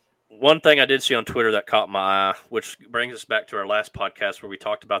one thing I did see on Twitter that caught my eye, which brings us back to our last podcast where we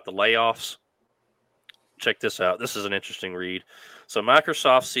talked about the layoffs. Check this out. This is an interesting read. So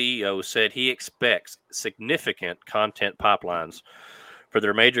Microsoft CEO said he expects significant content pipelines for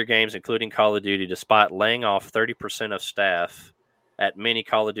their major games, including Call of Duty, despite laying off 30% of staff at many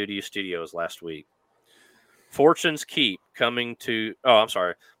Call of Duty studios last week. Fortunes keep coming to – oh, I'm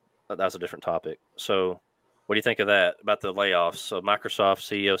sorry. That was a different topic. So what do you think of that, about the layoffs? So Microsoft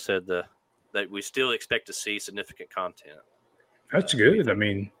CEO said that we still expect to see significant content. That's good. I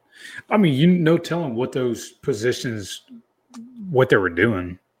mean, telling what those positions, what they were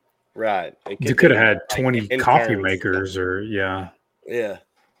doing. Right. You could have had 20 like coffee makers or, Yeah.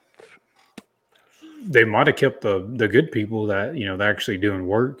 They might have kept the good people that, they're actually doing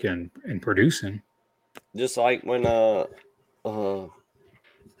work and producing. Just like when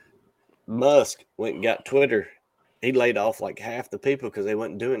Musk went and got Twitter, he laid off like half the people because they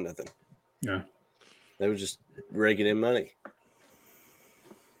wasn't doing nothing. Yeah. They were just raking in money.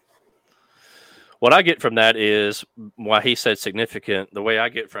 What I get from that is why he said significant. The way I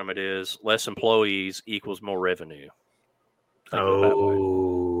get from it is less employees equals more revenue.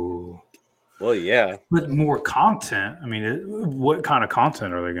 Oh, well, yeah. But more content. I mean, what kind of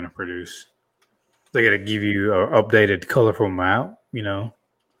content are they going to produce? They got to give you an updated, colorful map. You're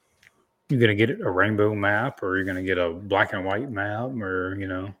going to get a rainbow map, or you're going to get a black and white map, or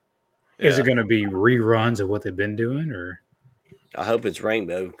is it going to be reruns of what they've been doing? Or I hope it's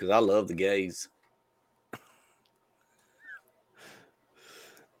rainbow because I love the gays.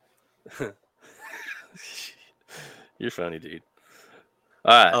 You're funny, dude.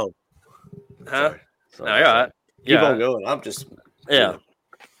 All right. Oh, huh? Sorry. No, you're all right. Keep on going. I'm just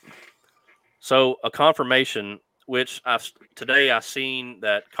So a confirmation, which today I seen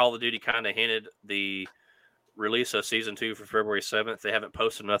that Call of Duty kind of hinted the release of Season 2 for February 7th. They haven't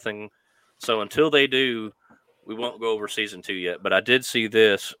posted nothing, so until they do, we won't go over Season 2 yet. But I did see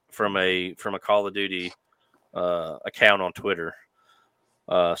this from a Call of Duty account on Twitter.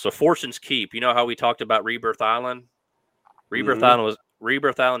 So Fortune's Keep. You know how we talked about Rebirth Island? Rebirth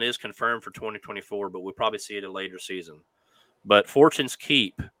Island is confirmed for 2024, but we'll probably see it in a later season. But Fortune's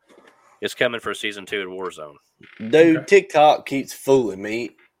Keep is coming for Season 2 at Warzone. Dude, TikTok keeps fooling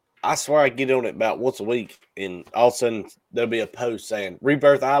me. I swear I get on it about once a week, and all of a sudden there'll be a post saying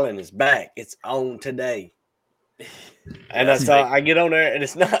Rebirth Island is back. It's on today. And that's how I get on there, and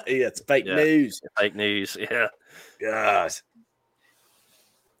it's not. Yeah, it's fake news. Fake news. Yeah. Gosh.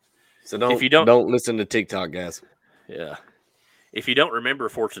 So don't listen to TikTok, guys. Yeah. If you don't remember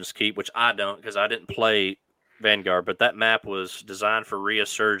Fortune's Keep, which I don't because I didn't play Vanguard, but that map was designed for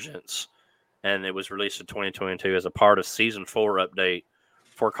Resurgence, and it was released in 2022 as a part of Season 4 update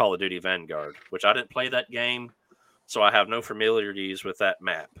for Call of Duty Vanguard, which I didn't play that game, so I have no familiarities with that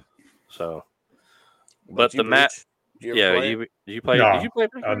map. So, but the map, did you play? No, did you play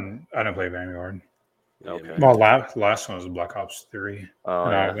Vanguard? I didn't play Vanguard. Okay. My last one was Black Ops 3.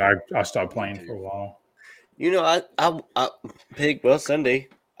 Oh, I stopped playing for a while. Sunday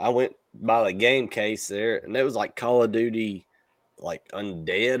I went by the game case there, and it was like Call of Duty, like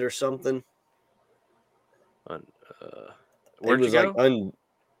Undead or something. Where'd you go?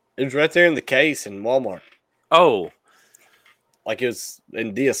 It was right there in the case in Walmart. Oh, like it was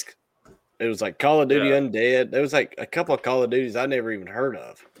in disc. It was like Call of Duty Undead. There was like a couple of Call of Duties I never even heard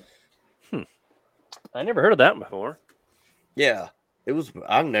of. I never heard of that before. Yeah, it was.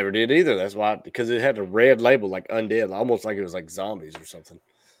 I never did either. That's why, because it had a red label like Undead, almost like it was like zombies or something.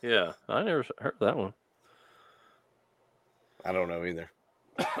 Yeah, I never heard that one. I don't know either.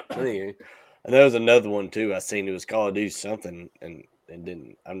 Anyway, and there was another one too. I seen it was Call of Duty something, and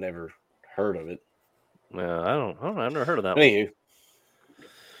didn't. I've never heard of it. Yeah, I don't. I've never heard of that one.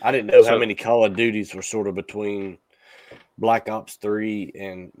 I didn't know how many Call of Duties were sort of between Black Ops 3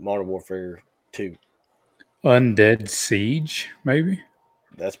 and Modern Warfare 2. Undead Siege, maybe.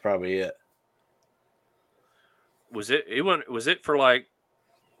 That's probably it. Was it for like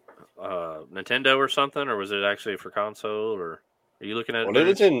Nintendo or something, or was it actually for console? Or are you looking at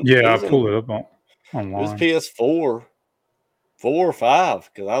it? I pulled it up online. It was PS4, 4 or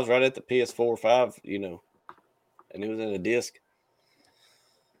 5, because I was right at the PS4 5, and it was in a disc.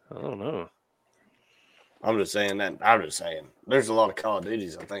 I don't know. I'm just saying that. I'm just saying. There's a lot of Call of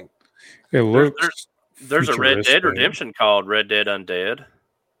Duties, I think. It looks there's a Red Dead futuristic. Redemption called Red Dead Undead,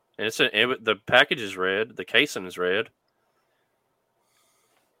 and the package is red, the casing is red.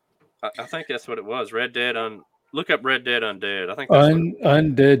 I think that's what it was. Look up Red Dead Undead. I think that's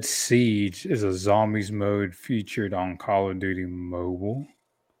Undead Siege is a zombies mode featured on Call of Duty Mobile.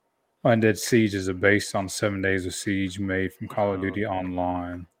 Undead Siege is based on 7 Days of Siege made from Call of Duty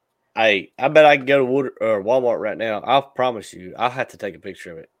Online. Hey, I bet I can go to Walmart right now. I'll promise you, I'll have to take a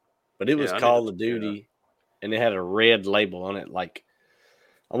picture of it. But it was Call of Duty, and it had a red label on it, like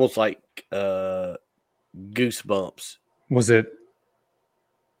almost like Goosebumps. Was it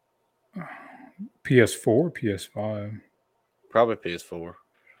PS4, PS5? Probably PS4.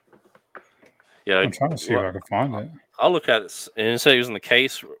 Yeah, I'm trying to see if I can find it. I'll look at it. And it said it was in the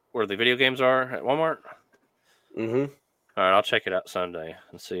case where the video games are at Walmart. Mm-hmm. All right, I'll check it out Sunday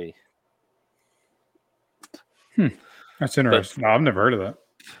and see. That's interesting. I've never heard of that.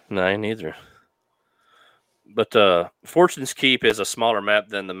 No, neither. But Fortune's Keep is a smaller map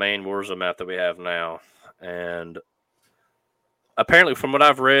than the main Warzone map that we have now. And apparently, from what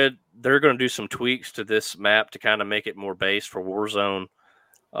I've read, they're going to do some tweaks to this map to kind of make it more based for Warzone.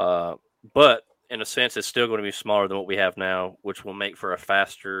 But in a sense, it's still going to be smaller than what we have now, which will make for a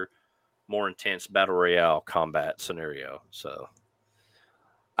faster, more intense battle royale combat scenario. So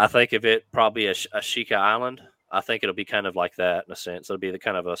I think of it probably a Sheikah Island. I think it'll be kind of like that in a sense. It'll be the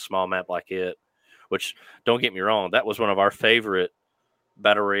kind of a small map like it, which, don't get me wrong, that was one of our favorite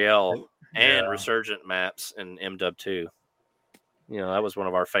battle royale and resurgent maps in MW2. That was one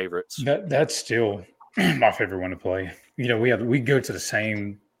of our favorites. That's still my favorite one to play. We go to the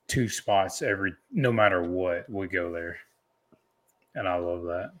same 2 spots no matter what, we go there. And I love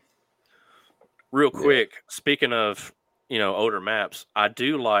that. Real quick, speaking of, older maps, I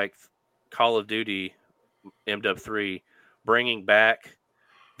do like Call of Duty MW3 bringing back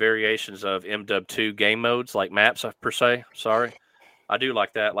variations of MW2 game modes, like maps per se. Sorry. I do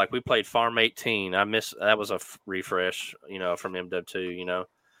like that. Like we played Farm 18. That was a refresh, from MW2,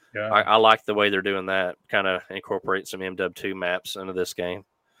 Yeah. I like the way they're doing that, kind of incorporate some MW2 maps into this game.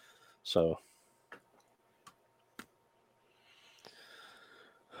 So,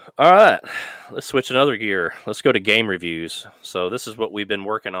 all right, let's switch another gear. Let's go to game reviews. So this is what we've been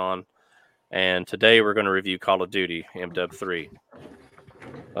working on, and today we're going to review Call of Duty MW3.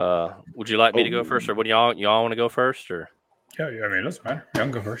 Would you like me to go first, or would y'all want to go first, or? Yeah, I mean, it doesn't matter. I can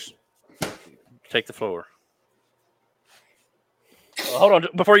go first. Take the floor. Hold on,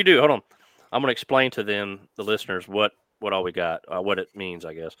 before you do, hold on. I'm going to explain to the listeners, what all we got, what it means,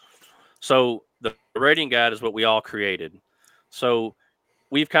 I guess. So the rating guide is what we all created. So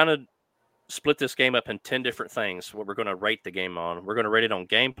we've kind of split this game up in 10 different things, what we're going to rate the game on. We're going to rate it on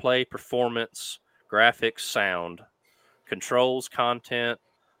gameplay, performance, graphics, sound, controls, content,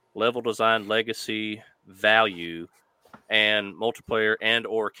 level design, legacy, value, and multiplayer and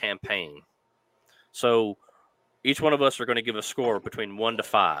or campaign. So each one of us are going to give a score between 1 to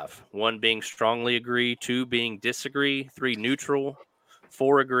 5. 1 being strongly agree, 2 being disagree, 3 neutral,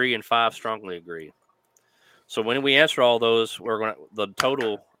 4 agree, and 5 strongly agree. So when we answer all those, the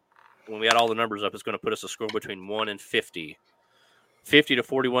total, when we add all the numbers up, is going to put us a score between 1 and 50. 50 to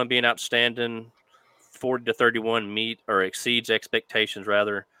 41 being outstanding, 40 to 31 meet or exceeds expectations,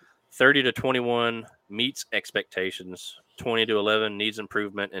 rather. 30 to 21 meets expectations, 20 to 11 needs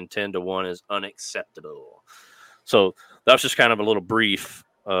improvement, and 10 to 1 is unacceptable. So that's just kind of a little brief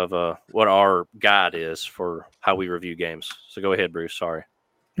of what our guide is for how we review games. So go ahead, Bruce. Sorry.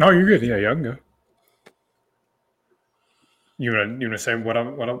 No, you're good. Yeah, I can go. You wanna say what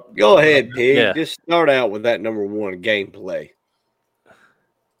I'm? Go ahead, Pig. Yeah. Just start out with that number 1, gameplay.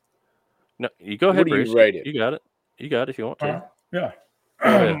 No, you go ahead, Bruce. You rate it? You got it. You got it if you want to. Yeah.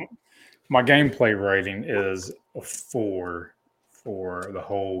 My gameplay rating is a 4 for the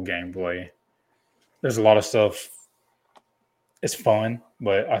whole gameplay. There's a lot of stuff. It's fun,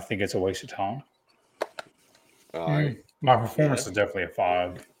 but I think it's a waste of time. All right. My performance is definitely a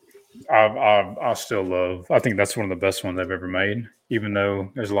 5. I still love. I think that's one of the best ones I've ever made. Even though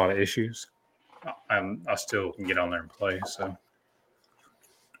there's a lot of issues, I still can get on there and play. So,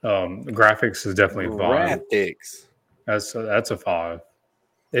 the graphics is definitely a 5. Graphics. That's a 5.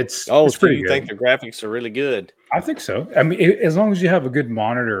 It's pretty good. Think the graphics are really good? I think so. I mean, as long as you have a good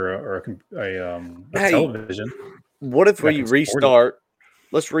monitor or a television. What if we restart?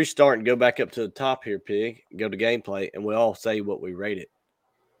 Let's restart and go back up to the top here, Pig. Go to gameplay, and we all say what we rate it.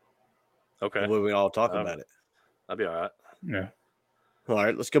 Okay. We all talk about it. I'll be all right. Yeah. All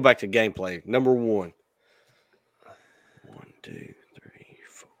right. Let's go back to gameplay. Number 1. 1, 2, 3,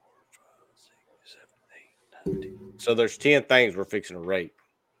 4, 5, 6, 7, 8, 9, 10. So there's 10 things we're fixing to rate.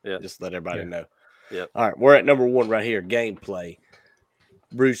 Yeah. Just let everybody know. Yep. All right, we're at number 1 right here. Gameplay.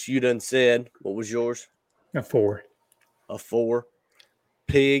 Bruce, you done said what was yours? A 4. A 4.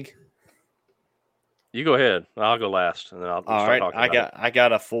 Pig. You go ahead. I'll go last, and then I'll All start right, talking I about it.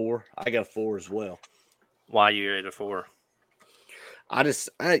 got a 4. I got a 4 as well. Why you ate a 4?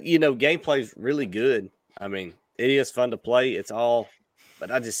 Gameplay is really good. I mean, it is fun to play. It's all,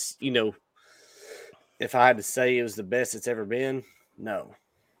 but I just, if I had to say it was the best it's ever been, no.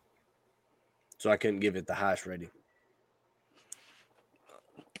 So I couldn't give it the highest rating.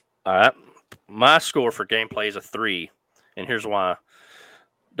 All right. My score for gameplay is a 3, and here's why.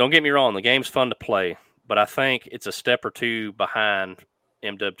 Don't get me wrong, the game's fun to play, but I think it's a step or two behind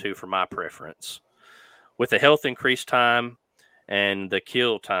MW2 for my preference. With the health increase time and the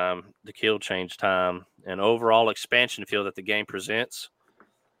kill change time, and overall expansion feel that the game presents,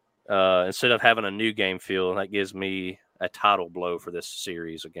 instead of having a new game feel, that gives me a title blow for this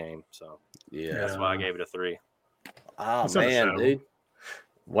series of game. So that's why I gave it a 3. Oh, man, dude.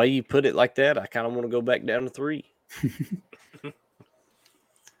 Way you put it like that, I kind of want to go back down to 3.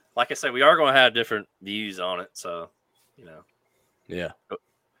 Like I said, we are going to have different views on it, so Yeah.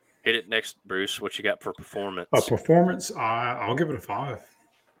 Hit it next, Bruce. What you got for performance? Performance, I'll give it a 5.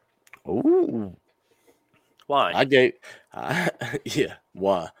 Ooh. Why?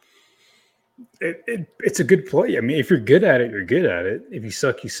 Why? It's a good play. I mean, if you're good at it, you're good at it. If you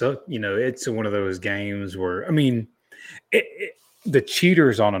suck, you suck. It's one of those games where, I mean, the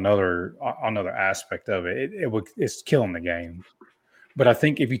cheaters on another aspect of it. It's killing the game. But I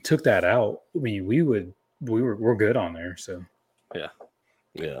think if you took that out, I mean, we're good on there. So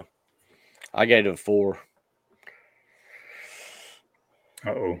yeah. I gave it a 4.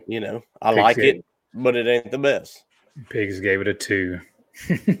 Uh-oh. I like it, but it ain't the best. Pigs gave it a 2.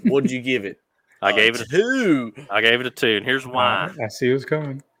 What'd you give it? I gave it a 2. I gave it a 2, and here's why. I see what's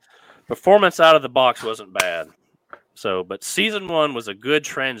coming. Performance out of the box wasn't bad. But season 1 was a good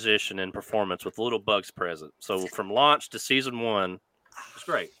transition in performance with little bugs present. So from launch to season 1, it was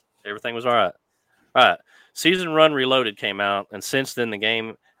great. Everything was all right. All right. Season Run Reloaded came out, and since then the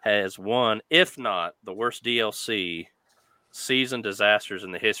game has one, if not the worst DLC season disasters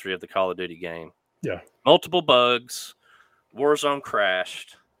in the history of the Call of Duty game. Yeah. Multiple bugs. Warzone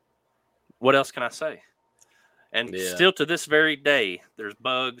crashed. What else can I say? And still to this very day, there's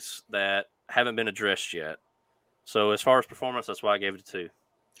bugs that haven't been addressed yet. So as far as performance, that's why I gave it a 2.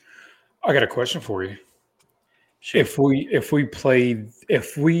 I got a question for you. Shoot.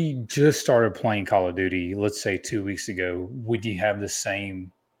 If we just started playing Call of Duty, let's say 2 weeks ago, would you have the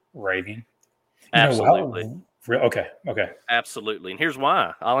same rating? Absolutely. Okay. Absolutely. And here's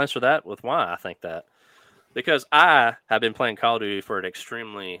why. I'll answer that with why I think that. Because I have been playing Call of Duty for an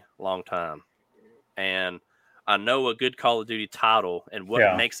extremely long time. And I know a good Call of Duty title and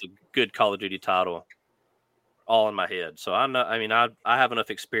what makes a good Call of Duty title all in my head. So I have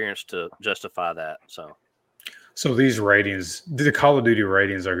enough experience to justify that. So these ratings, the Call of Duty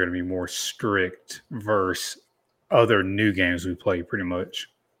ratings are going to be more strict versus other new games we play pretty much.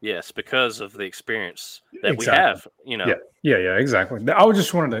 Yes, because of the experience that we have, Yeah, exactly. I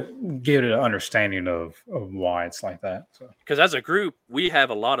just wanted to get an understanding of why it's like that. Because as a group, we have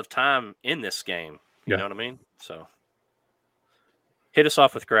a lot of time in this game. You know what I mean? So hit us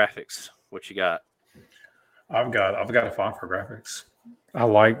off with graphics. What you got? I've got a 5 for graphics. I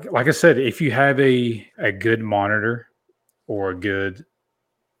like I said, if you have a good monitor or a good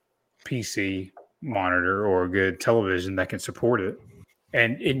PC monitor or a good television that can support it,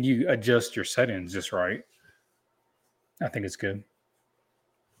 and you adjust your settings just right, I think it's good.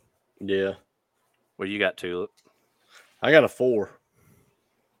 Yeah. What do you got, Tulip? I got a 4.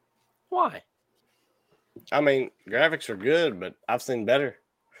 Why? I mean, graphics are good, but I've seen better.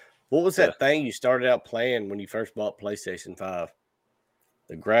 What was that thing you started out playing when you first bought PlayStation 5?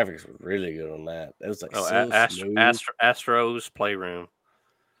 The graphics were really good on that. It was like Astro's Playroom.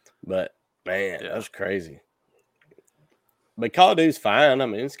 But man, that was crazy. But Call of Duty's fine. I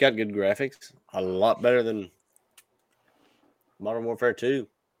mean, it's got good graphics. A lot better than Modern Warfare 2.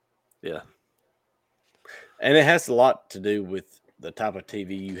 Yeah. And it has a lot to do with the type of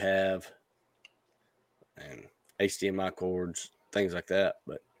TV you have and HDMI cords, things like that.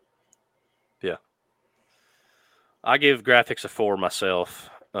 But yeah. I give graphics a 4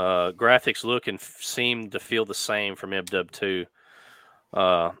 myself. Graphics look and seem to feel the same from MW2.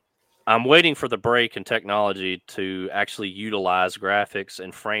 I'm waiting for the break in technology to actually utilize graphics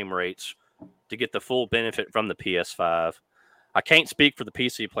and frame rates to get the full benefit from the PS5. I can't speak for the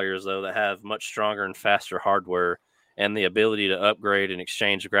PC players, though, that have much stronger and faster hardware and the ability to upgrade and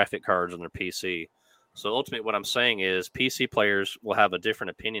exchange graphic cards on their PC. So ultimately, what I'm saying is PC players will have a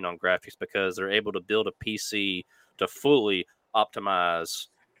different opinion on graphics because they're able to build a PC to fully optimize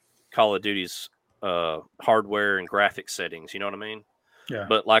Call of Duty's hardware and graphics settings. You know what I mean? Yeah.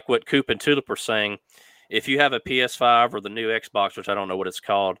 But like what Coop and Tulip were saying, if you have a PS5 or the new Xbox, which I don't know what it's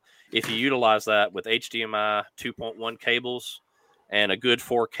called, if you utilize that with HDMI 2.1 cables and a good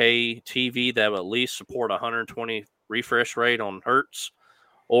 4K TV that will at least support 120 refresh rate on Hertz,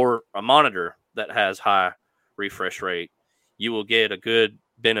 or a monitor that has high refresh rate, you will get a good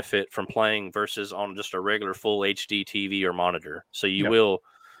benefit from playing versus on just a regular full HD TV or monitor. So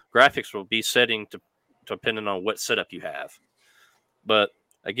graphics will be setting to depending on what setup you have. But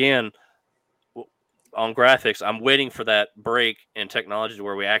again, on graphics, I'm waiting for that break in technology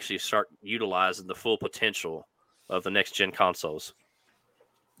where we actually start utilizing the full potential of the next gen consoles.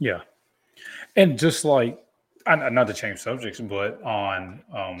 Yeah. And just like, not to change subjects, but on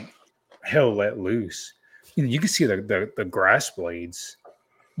Hell Let Loose, you can see the grass blades.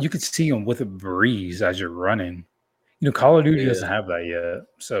 You could see them with a breeze as you're running. Call of Duty doesn't have that yet.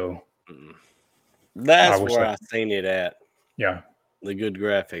 So that's where I seen it at. Yeah. The good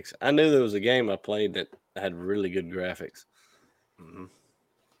graphics. I knew there was a game I played that had really good graphics. Mm-hmm.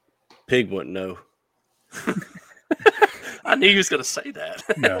 Pig wouldn't know. I knew he was going to say that.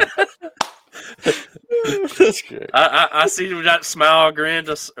 No. That's great. I see that smile grin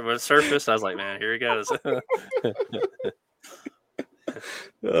just surface. I was like, man, here he goes.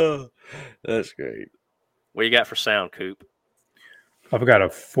 Oh, that's great. What you got for sound, Coop? I've got a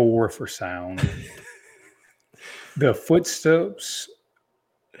 4 for sound. The footsteps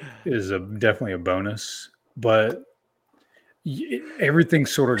is definitely a bonus, but everything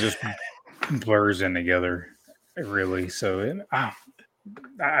sort of just blurs in together, really. So I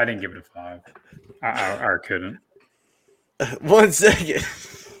didn't give it a 5. I couldn't. 1 second.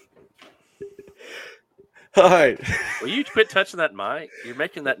 All right. Will you quit touching that mic? You're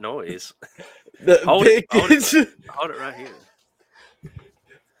making that noise. Hold it right here.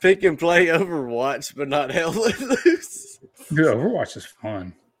 Pick and play Overwatch, but not Hell Let Loose. Dude, Overwatch is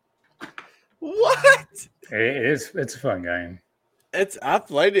fun. What? It's a fun game. I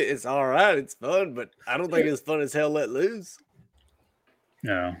played it. It's all right. It's fun, but I don't think it's fun as Hell Let Loose.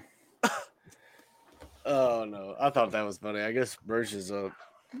 No. Oh no, I thought that was funny. I guess Birch is a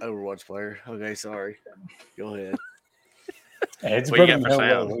Overwatch player. Okay, sorry. Go ahead. It's what you got for for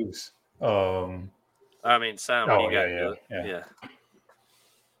sound? Loose. I mean, sound. What do you got? Yeah.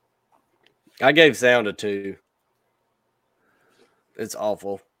 I gave sound a 2. It's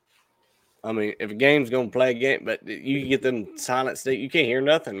awful. I mean, if a game's gonna play a game, but you get them silent stick, you can't hear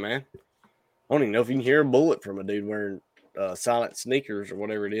nothing, man. I don't even know if you can hear a bullet from a dude wearing silent sneakers or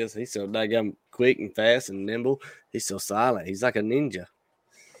whatever it is. He's so daggum quick and fast and nimble. He's so silent. He's like a ninja.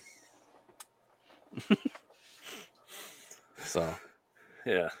 So,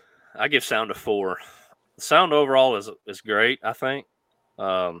 yeah, I give sound a 4. The sound overall is great. I think.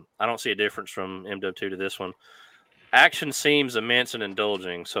 I don't see a difference from MW2 to this one. Action seems immense and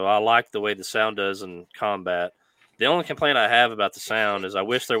indulging, so I like the way the sound does in combat. The only complaint I have about the sound is I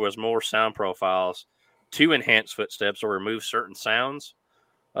wish there was more sound profiles to enhance footsteps or remove certain sounds.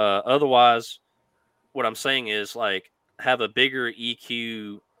 Otherwise, what I'm saying is like have a bigger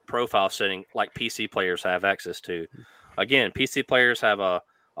EQ profile setting like PC players have access to. Again, PC players have a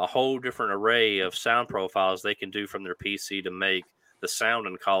whole different array of sound profiles they can do from their PC to make the sound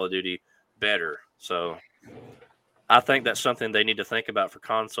in Call of Duty better. So I think that's something they need to think about for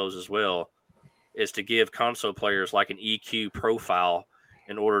consoles as well, is to give console players like an EQ profile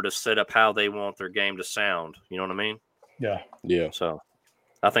in order to set up how they want their game to sound. You know what I mean? Yeah. yeah. So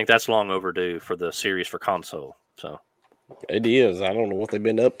I think that's long overdue for the series for console. So It is. I don't know what they've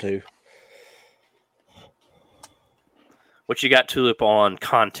been up to. what you got, Tulip, on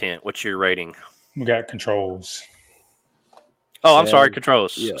content? What's your rating? We got controls. Oh, I'm sorry,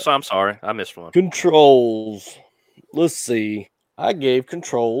 controls. Yeah. So I'm sorry. I missed one. Controls. Let's see. I gave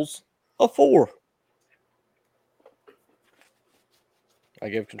controls a 4. I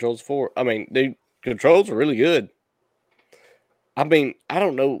gave controls a 4. I mean, the controls are really good. I mean, I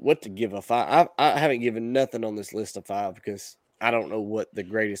don't know what to give a 5. I haven't given nothing on this list a 5 because I don't know what the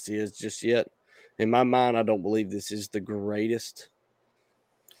greatest is just yet. In my mind, I don't believe this is the greatest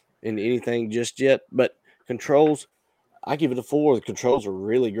in anything just yet. But controls, I give it a 4. The controls are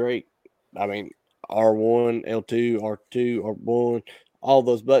really great. I mean, R1, L2, R2, R1, all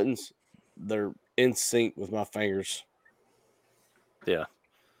those buttons, they're in sync with my fingers. Yeah.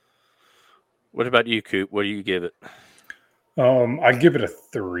 What about you, Coop? What do you give it? I give it a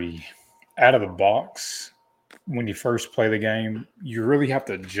 3. Out of the box, when you first play the game, you really have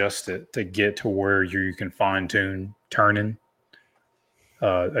to adjust it to get to where you can fine tune turning,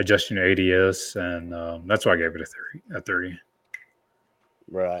 adjusting your ADS, and that's why I gave it a 3.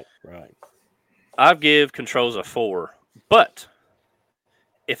 Right. I'd give controls a 4, but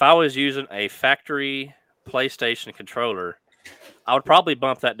if I was using a factory PlayStation controller, I would probably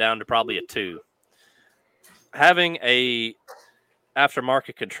bump that down to probably a 2. Having a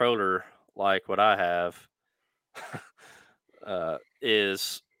aftermarket controller like what I have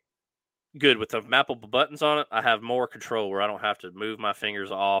is good. With the mappable buttons on it, I have more control where I don't have to move my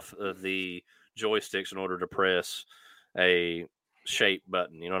fingers off of the joysticks in order to press a shape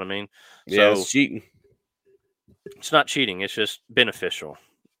button. You know what I mean? Yeah, So it's cheating. it's not cheating. It's just beneficial.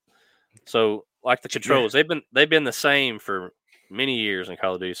 So like the controls, they've been the same for many years in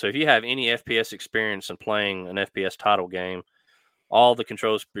Call of Duty. So if you have any FPS experience in playing an FPS title game, all the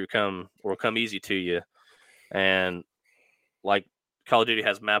controls will come easy to you. And like Call of Duty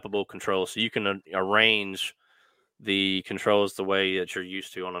has mappable controls, so you can arrange the controls the way that you're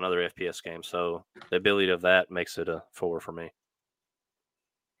used to on another FPS game. So the ability of that makes it a 4 for me.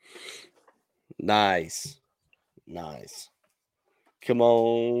 Nice. Come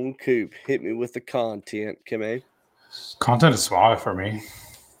on, Coop. Hit me with the content. Come on. Content is 5 for me.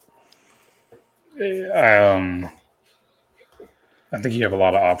 I think you have a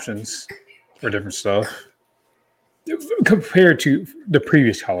lot of options for different stuff compared to the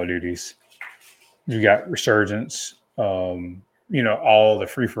previous Call of Duties. You got Resurgence, all the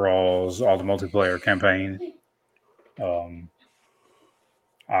free for alls, all the multiplayer campaign.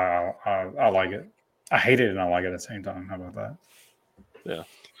 I like it. I hate it and I like it at the same time. How about that? Yeah,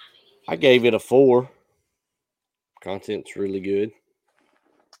 I gave it a 4. Content's really good.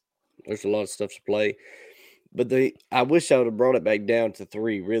 There's a lot of stuff to play. But I wish I would have brought it back down to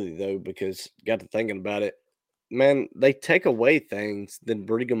 3, really, though, because got to thinking about it. Man, they take away things, then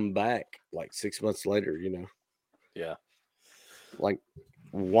bring them back like 6 months later, Yeah. Like,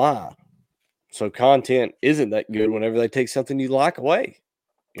 why? So content isn't that good whenever they take something you like away,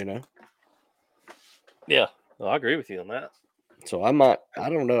 Yeah. Well, I agree with you on that. So I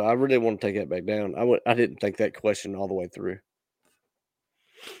don't know. I really want to take that back down. I didn't think that question all the way through.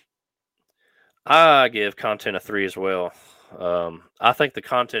 I give content a 3 as well. I think the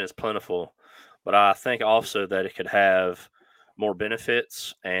content is plentiful, but I think also that it could have more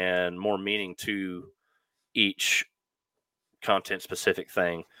benefits and more meaning to each content specific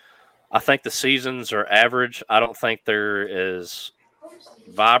thing. I think the seasons are average. I don't think they're as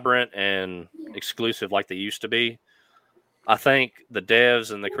vibrant and exclusive like they used to be. I think the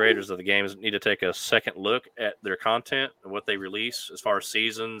devs and the creators of the games need to take a second look at their content and what they release as far as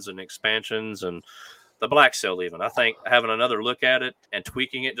seasons and expansions and the Black Sale even. I think having another look at it and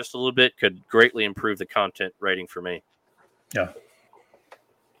tweaking it just a little bit could greatly improve the content rating for me. Yeah.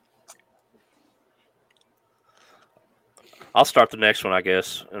 I'll start the next one, I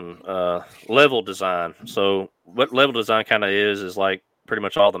guess, and level design. So what level design kind of is like pretty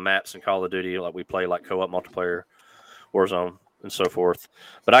much all the maps in Call of Duty, like we play like co-op multiplayer, Warzone, and so forth.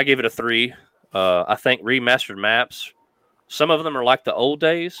 But I give it a 3. I think remastered maps, some of them are like the old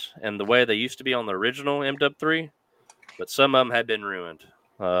days and the way they used to be on the original MW3, but some of them have been ruined.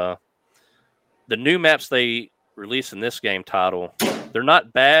 The new maps they release in this game title, they're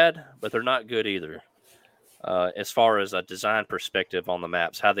not bad, but they're not good either. As far as a design perspective on the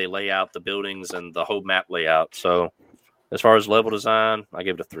maps, how they lay out the buildings and the whole map layout. So as far as level design, I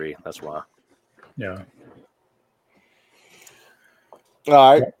give it a 3. That's why. Yeah.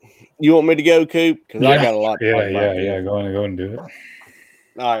 All right. You want me to go, Coop? Because I got a lot to talk about. Yeah. Go and do it.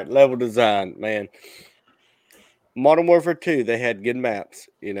 All right. Level design, man. Modern Warfare 2, they had good maps,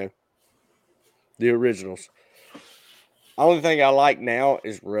 the originals. Only thing I like now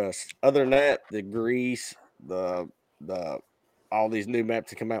is Rust. Other than that, the Grease, the all these new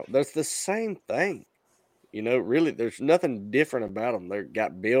maps that come out, that's the same thing. Really, there's nothing different about them. They've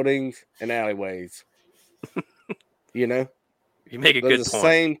got buildings and alleyways. You make a They're good the point.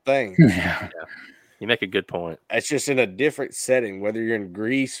 same thing. Yeah. You make a good point. It's just in a different setting, whether you're in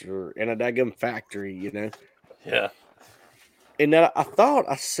Greece or in a daggum factory, Yeah. And then I thought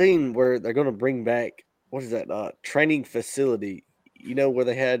I seen where they're going to bring back, what is that, training facility, where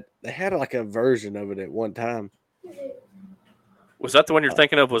they had like a version of it at one time. Was that the one you're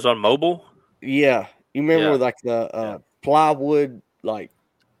thinking of was on mobile? Yeah. You remember like the plywood, like,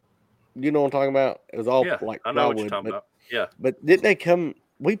 you know what I'm talking about? It was all like I know plywood. what you're talking about. Yeah. But didn't they come?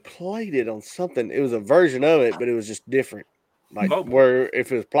 We played it on something. It was a version of it, but it was just different. Like mobile. Where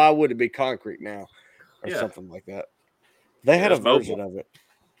if it was plywood, it'd be concrete now or something like that. They had a version of it.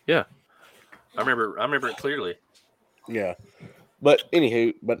 Yeah. I remember it clearly. Yeah. But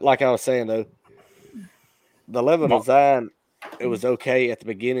anywho, like I was saying though, the level design, it was okay at the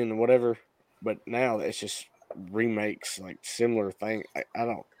beginning and whatever, but now it's just remakes, like similar thing. I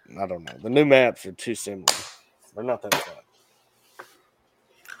don't know. The new maps are too similar. They're not that fun.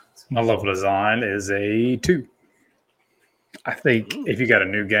 My level design is a 2. I think if you got a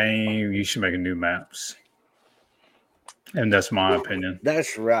new game, you should make a new maps. And that's my opinion.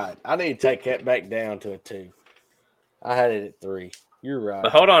 That's right. I need to take that back down to a 2. I had it at 3. You're right.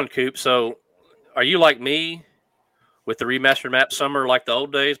 But hold on, Coop. So, are you like me with the remastered maps? Some are like the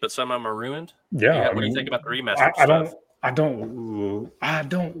old days, but some of them are ruined. Yeah. What do you think about the remastered stuff? I don't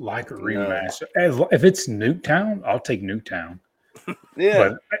like a remaster. No. If it's Nuketown, I'll take Nuketown. Yeah.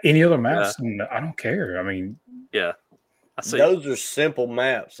 But any other maps, I don't care. I mean, yeah. I see. Those are simple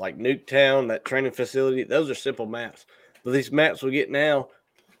maps, like Nuketown, that training facility. Those are simple maps. But these maps we get now,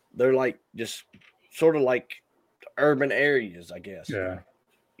 they're like just sort of like urban areas, I guess. Yeah.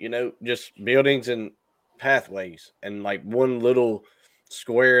 You know, just buildings and pathways and like one little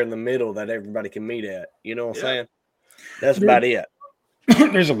square in the middle that everybody can meet at. You know what I'm saying? That's about it.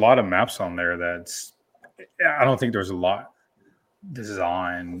 There's a lot of maps on there I don't think there's a lot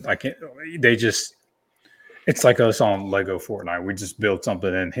designed. It's like us on Lego Fortnite. We just built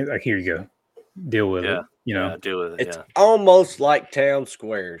something and like, here you go. Deal with it. You know, deal with it. It's almost like town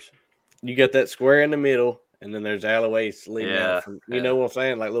squares. You got that square in the middle, and then there's alleyways leading out from, you know what I'm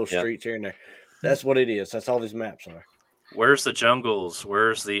saying? Like little streets here and there. That's what it is. That's all these maps are. Where's the jungles?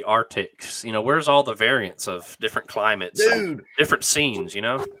 Where's the Arctics? You know, where's all the variants of different climates, dude, different scenes? You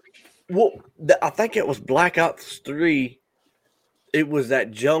know. Well, I think it was Black Ops 3. It was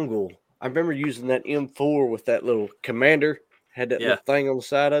that jungle. I remember using that M4 with that little commander. Had that little thing on the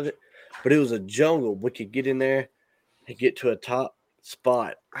side of it, but it was a jungle. We could get in there and get to a top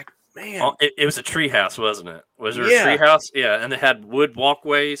spot. Man, it was a treehouse, wasn't it? Was there a treehouse? Yeah, and it had wood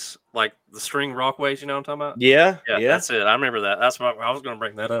walkways, like the string walkways. You know what I'm talking about? Yeah. That's it. I remember that. That's what I was going to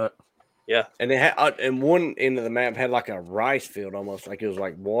bring that up. Yeah, and it had, and one end of the map had like a rice field, almost like it was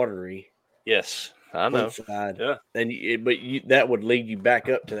like watery. Yes, I know. Inside. Yeah, and that would lead you back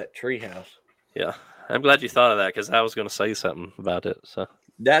up to that treehouse. Yeah, I'm glad you thought of that because I was going to say something about it. So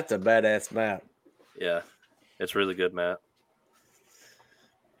that's a badass map. Yeah, it's a really good map.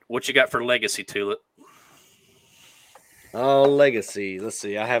 What you got for Legacy, Tulip? Oh, Legacy. Let's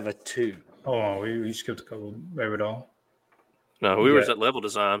see. I have a 2. Oh, we skipped a couple. Maybe at all. No, we were at level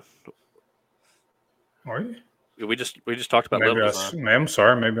design. Are you? We just talked about level design. I'm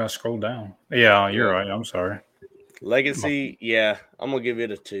sorry. Maybe I scrolled down. Yeah, you're right. I'm sorry. Legacy. I'm gonna give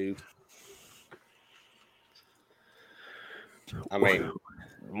it a 2. I mean,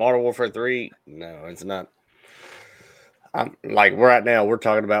 Modern Warfare 3. No, it's not. I'm like right now we're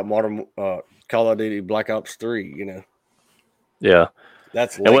talking about modern Call of Duty Black Ops 3, you know. Yeah.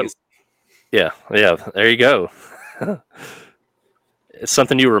 That's Legacy. Yeah. There you go. It's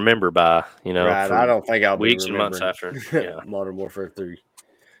something you remember by, you know. Right. I don't think I'll be weeks and months after. Yeah. Modern Warfare 3.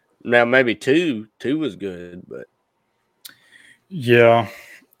 Now maybe 2 was good, but yeah.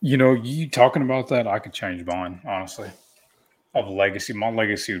 You know, you talking about that, I could change mine, honestly. Of Legacy. My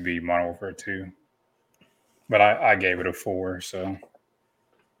Legacy would be Modern Warfare 2. But I gave it a 4, so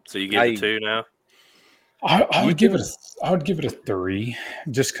you give it a 2 now? I would give it a 3,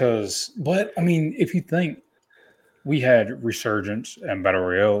 just because. But I mean, if you think we had Resurgence and Battle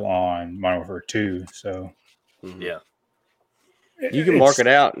Royale on Modern Warfare 2, so yeah, you can mark it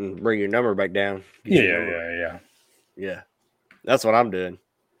out and bring your number back down. Yeah. That's what I'm doing.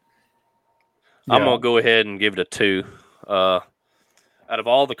 I'm gonna go ahead and give it a 2. Out of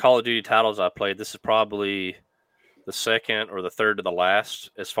all the Call of Duty titles I played, this is probably the second or the third to the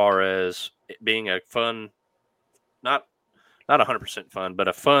last as far as it being a fun, not 100% fun, but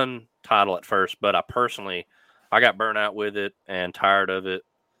a fun title at first. But I got burnt out with it and tired of it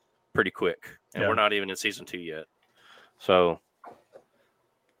pretty quick. And we're not even in season 2 yet. So,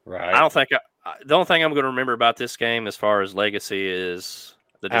 right. I don't think the only thing I'm going to remember about this game as far as Legacy is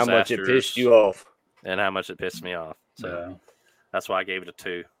the disasters. How much it pissed you off. And how much it pissed me off. So that's why I gave it a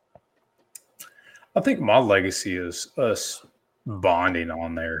 2. I think my Legacy is us bonding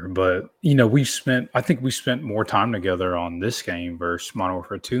on there, but you know, I think we spent more time together on this game versus Modern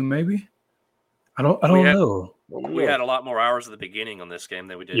Warfare 2, maybe. I don't know. We had a lot more hours at the beginning on this game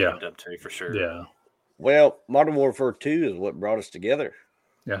than we did in Dub 2 for sure. Yeah. Well, Modern Warfare 2 is what brought us together.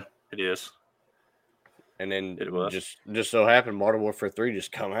 Yeah. It is. And then just so happened Modern Warfare 3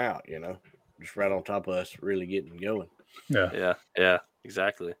 just come out, you know, just right on top of us really getting going. Yeah,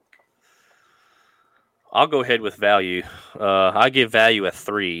 exactly. I'll go ahead with value. I give value a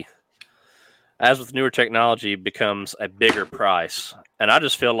 3. as with newer technology, becomes a bigger price. And I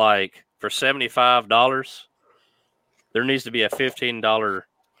just feel like for $75, there needs to be a $15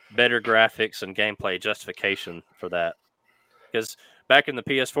 better graphics and gameplay justification for that. Because back in the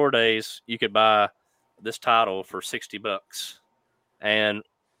PS4 days, you could buy this title for $60, and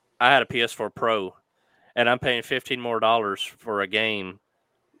I had a PS4 Pro, and I'm paying $15 more for a game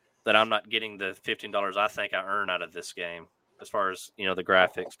that I'm not getting the $15 I think I earn out of this game, as far as the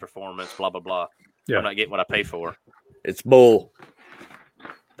graphics, performance, blah blah blah. Yeah. I'm not getting what I pay for. It's bull.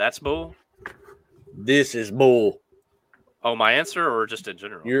 That's bull. This is bull. Oh, my answer, or just in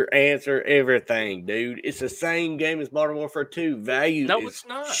general? Your answer, everything, dude. It's the same game as Modern Warfare 2. Value. No, it's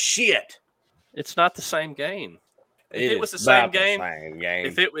not. Shit. It's not the same game. If it was the same game,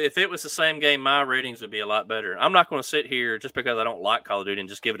 if it was the same game, my ratings would be a lot better. I'm not going to sit here just because I don't like Call of Duty and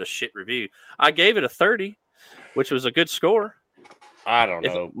just give it a shit review. I gave it a 30, which was a good score. I don't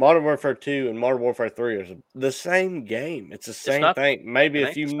know. Modern Warfare 2 and Modern Warfare 3 are the same game. It's the same thing. Maybe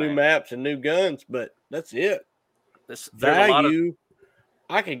a few new maps and new guns, but that's it. Value.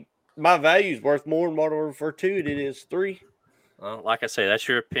 My value is worth more in Modern Warfare 2 than it is 3. Well, like I say, that's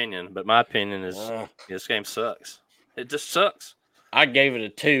your opinion, but my opinion is this game sucks. It just sucks. I gave it a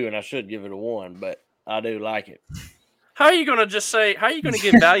 2, and I should give it a 1, but I do like it. How are you going to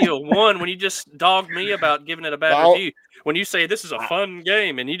give value a 1 when you just dogged me about giving it a bad review? When you say this is a fun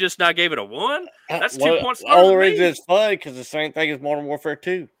game and you just now gave it a 1? That's 2 points. The only reason it's fun because the same thing as Modern Warfare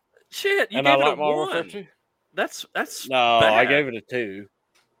 2. Shit, you gave it a 1. That's no, bad. I gave it a 2.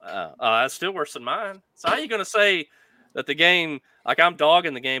 That's still worse than mine. So how are you going to say that the game, like I'm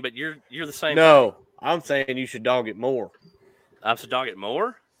dogging the game, but you're the same? No, I'm saying you should dog it more. I should dog it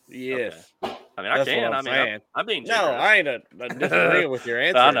more? Yes. Okay. I mean, I can. I'm being generous. No, I ain't disagreeing with your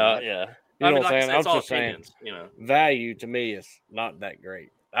answer. I know, yeah. You know what I'm saying? I'm just saying, value to me is not that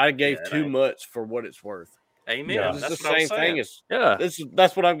great. I gave too much for what it's worth. Amen. Yeah. It's the same thing as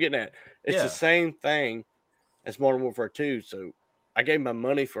that's what I'm getting at. It's the same thing as Modern Warfare 2. So I gave my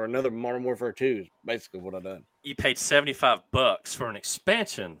money for another Modern Warfare 2 is basically what I done. You paid $75 for an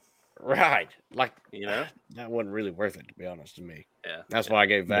expansion. Right. Like, that wasn't really worth it, to be honest to me. Yeah. That's why I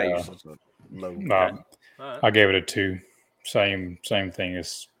gave value such a low. I gave it a 2. Same thing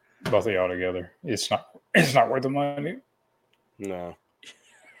as both of y'all together. It's not worth the money. No.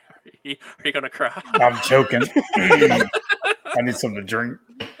 Are you going to cry? I'm joking. I need something to drink.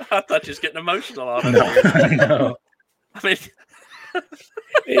 I thought you was getting emotional on it. No. I mean,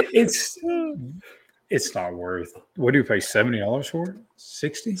 it's not worth. What do you pay $70 for?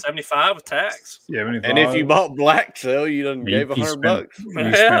 60? 75 with tax. Yeah, and if you bought Black Cell, you done gave $100.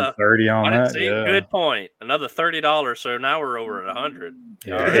 You spent 30 on that. Yeah. Good point. Another $30. So now we're over at 100.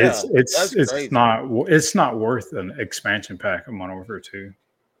 Yeah, it's not worth an expansion pack of Modern Warfare 2.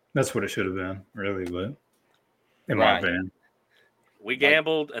 That's what it should have been, really. But in my opinion. We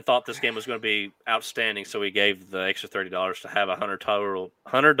gambled and thought this game was going to be outstanding, so we gave the extra $30 to have a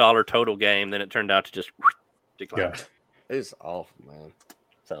 $100 total game. Then it turned out to just decline. Yeah. It's awful, man.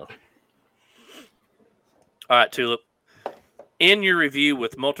 So, all right, Tulip. In your review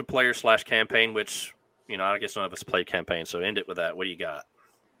with multiplayer / campaign, which I guess none of us played campaign, so end it with that. What do you got?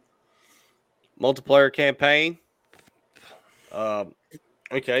 Multiplayer campaign.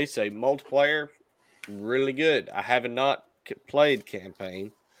 Okay, so multiplayer, really good. I have not played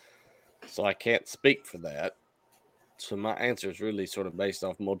campaign, so I can't speak for that. So my answer is really sort of based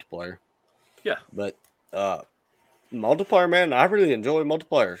off multiplayer. Yeah. But multiplayer, man, I really enjoy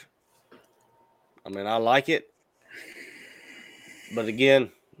multiplayer. I mean, I like it. But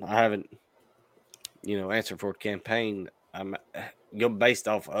again, I haven't, answered for campaign. I'm go based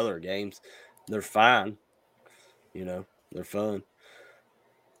off other games. They're fine. They're fun.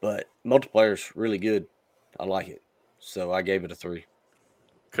 But multiplayer's really good. I like it. So I gave it a 3.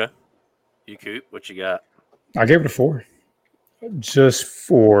 Okay. You, Coop, what you got? I gave it a 4. Just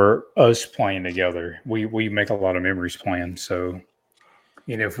for us playing together. We make a lot of memories playing. So,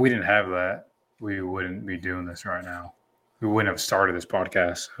 if we didn't have that, we wouldn't be doing this right now. We wouldn't have started this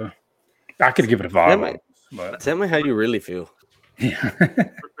podcast. So I could give it a 5. Tell me how you really feel. Yeah.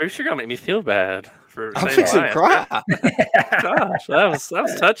 Bruce, you're going to make me feel bad. I'm fixing to cry. Gosh, that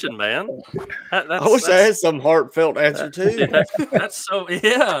was touching, man. I wish I had some heartfelt answer too. That's so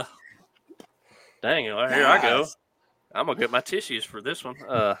Dang, here I go. I'm gonna get my tissues for this one.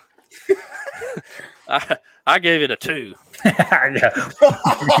 I gave it a 2.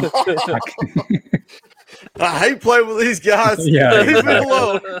 I hate playing with these guys. Yeah, leave me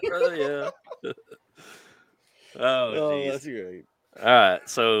alone. Yeah. Oh, that's great. All right,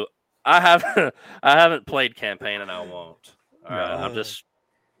 so I haven't played campaign, and I won't. All right,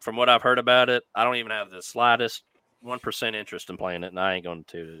 from what I've heard about it, I don't even have the slightest 1% interest in playing it, and I ain't going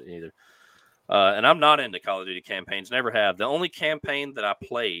to either. And I'm not into Call of Duty campaigns, never have. The only campaign that I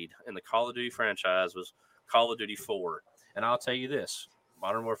played in the Call of Duty franchise was Call of Duty 4. And I'll tell you this,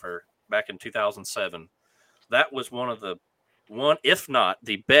 Modern Warfare, back in 2007, that was one, if not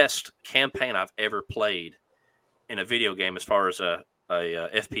the best campaign I've ever played in a video game as far as a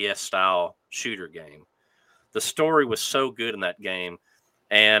FPS style shooter game. The story was so good in that game.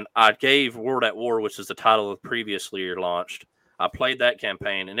 And I gave World at War, which is the title of the previous year launched. I played that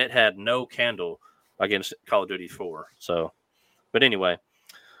campaign, and it had no candle against Call of Duty 4. So, but anyway,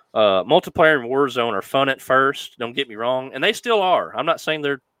 multiplayer and Warzone are fun at first. Don't get me wrong, and they still are. I'm not saying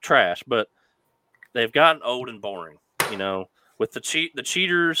they're trash, but they've gotten old and boring. You know, with the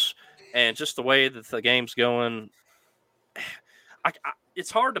cheaters, and just the way that the game's going. It's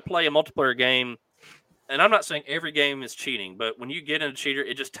hard to play a multiplayer game. And I'm not saying every game is cheating, but when you get into cheater,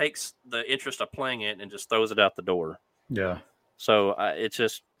 it just takes the interest of playing it and just throws it out the door. Yeah. So it's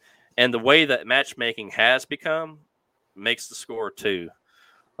just, and the way that matchmaking has become makes the score too.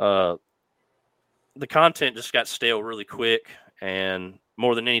 The content just got stale really quick, and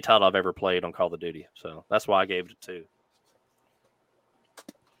more than any title I've ever played on Call of Duty. So that's why I gave it a 2.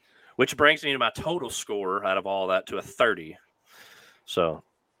 Which brings me to my total score out of all that to a 30. So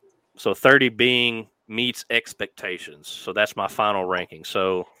 30 being meets expectations. So that's my final ranking.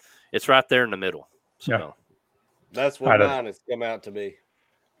 So it's right there in the middle. So yeah. That's what mine has come out to be.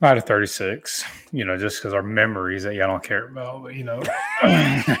 I had a 36, just because our memories that y'all don't care about, but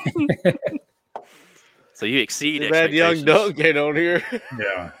So you exceed expectations. Young Doug get on here.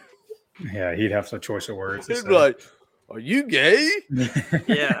 Yeah, he'd have some choice of words. He'd be like, "Are you gay?"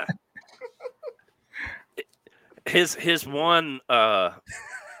 Yeah. His one Battle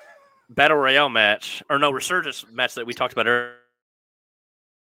Royale match, or no, Resurgence match that we talked about earlier.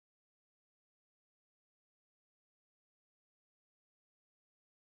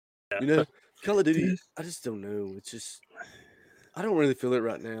 Call of Duty, I just don't know. It's just, I don't really feel it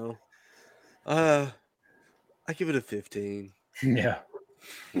right now. I give it a 15. Yeah.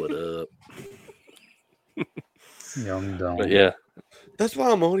 What up? Young Don. But yeah. That's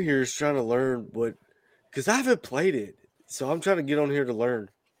why I'm on here, is trying to learn because I haven't played it. So I'm trying to get on here to learn.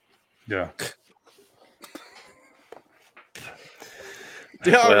 Yeah.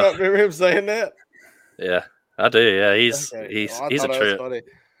 Do y'all remember him saying that? Yeah, I do. Yeah, he's a trip. Funny.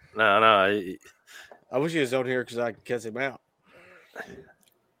 No. I wish he was on here because I could catch him out.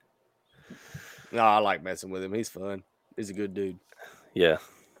 No, I like messing with him. He's fun. He's a good dude. Yeah.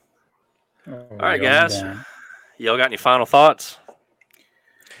 All right, guys. Y'all got any final thoughts?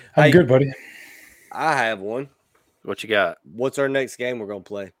 I'm good, buddy. I have one. What you got? What's our next game we're going to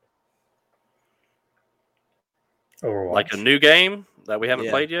play? Overwatch. Like a new game that we haven't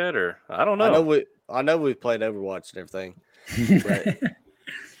played yet, or I don't know. I know we've played Overwatch and everything, but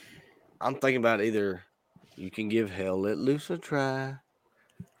I'm thinking about either you can give Hell Let Loose a try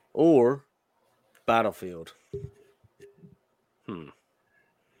or Battlefield. Do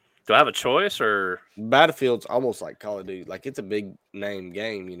I have a choice, or Battlefield's almost like Call of Duty? Like, it's a big name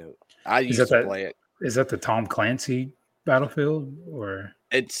game, I used to play it. Is that the Tom Clancy Battlefield, or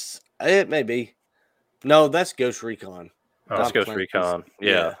it may be? No, that's Ghost Recon. Oh, that's Ghost Recon.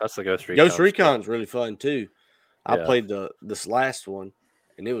 Yeah, that's the Ghost Recon. Ghost Recon's really fun too. I played this last one,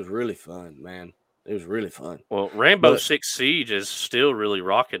 and it was really fun, man. It was really fun. Well, Rainbow Six Siege is still really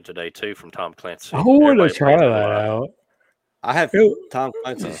rocking today too, from Tom Clancy. I want to try that out. I have Tom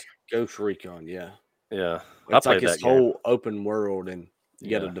Clancy's Ghost Recon. Yeah. It's like his whole open world, and you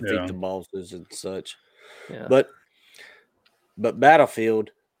got to defeat the bosses and such. Yeah. But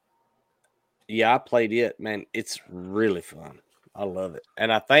Battlefield. Yeah, I played it, man. It's really fun. I love it.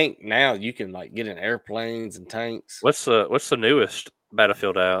 And I think now you can get in airplanes and tanks. What's the newest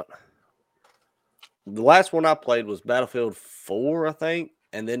Battlefield out? The last one I played was Battlefield 4, I think,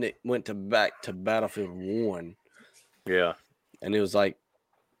 and then it went back to Battlefield 1. Yeah. And it was like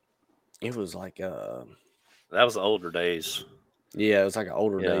that was the older days. Yeah, it was like an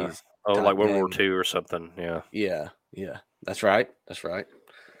older days. Oh, like World War II or something. Yeah. Yeah. That's right.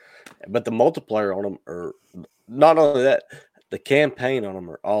 But the multiplayer on them are not only that, the campaign on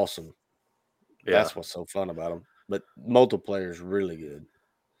them are awesome. Yeah. That's what's so fun about them. But multiplayer is really good.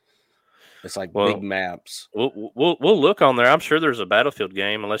 It's like big maps. We'll look on there. I'm sure there's a Battlefield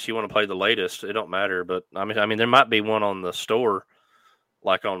game, unless you want to play the latest. It don't matter. But I mean, there might be one on the store,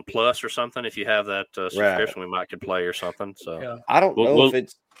 like on Plus or something. If you have that subscription, we might could play or something. So I don't know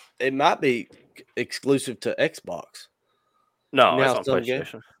if it might be exclusive to Xbox. No, it's on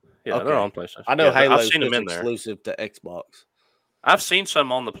PlayStation. Yeah, they're on PlayStation. I know Halo's I've seen them in there. Exclusive to Xbox. I've seen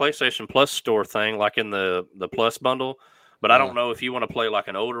some on the PlayStation Plus store thing, like in the Plus bundle. But I don't know if you want to play like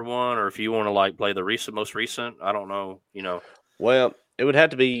an older one or if you want to like play the most recent. I don't know. Well, it would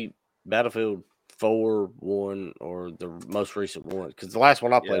have to be Battlefield 4 1 or the most recent one because the last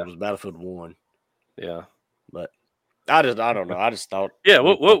one I played was Battlefield 1. Yeah, but I don't know. I just thought. Yeah,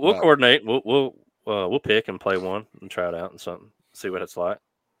 we'll coordinate. We'll pick and play one and try it out and something. See what it's like.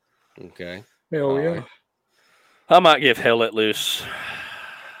 Okay. Hell yeah. Right. I might give Hell Let Loose.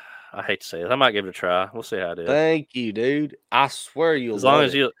 I hate to say it. I might give it a try. We'll see how it is. Thank you, dude. I swear you'll. As long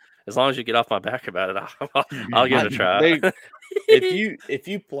as you get off my back about it, I'll give it a try. Dude,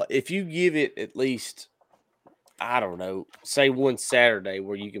 if you give it at least, I don't know, say one Saturday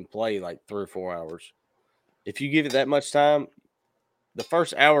where you can play like 3 or 4 hours. If you give it that much time, the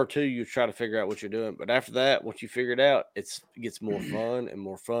first hour or two you try to figure out what you're doing, but after that, once you figure it out, it gets more fun and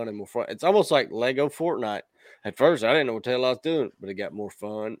more fun and more fun. It's almost like Lego Fortnite. At first, I didn't know what the hell I was doing, but it got more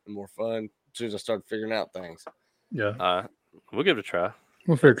fun and more fun as soon as I started figuring out things. Yeah. We'll give it a try.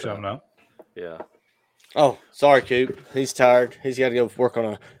 We'll figure something out. Yeah. Oh, sorry, Coop. He's tired. He's got to go work on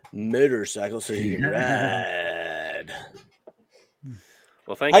a motorcycle so he can ride.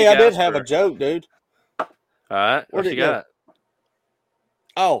 Well, thank you. Hey, I did have a joke, dude. All right. What you got?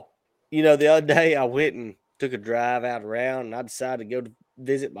 Oh, the other day I went and took a drive out around, and I decided to go to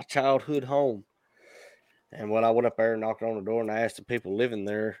visit my childhood home. And when I went up there and knocked on the door and I asked the people living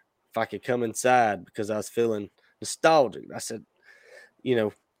there if I could come inside because I was feeling nostalgic. I said, I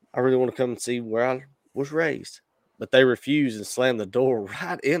really want to come and see where I was raised. But they refused and slammed the door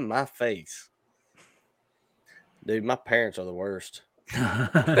right in my face. Dude, my parents are the worst.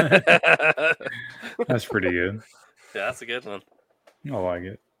 That's pretty good. Yeah, that's a good one. I like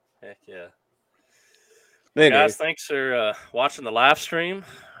it. Heck yeah. Well, guys, thanks for watching the live stream.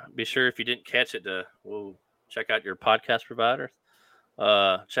 Be sure if you didn't catch it we'll check out your podcast provider.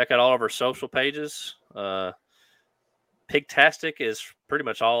 Check out all of our social pages. Piggtastic is pretty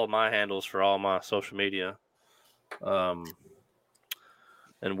much all of my handles for all my social media. And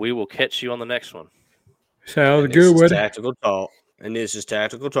we will catch you on the next one. Sounds good with it. Tactical talk. And this is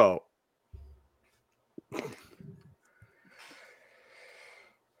Tactical Talk.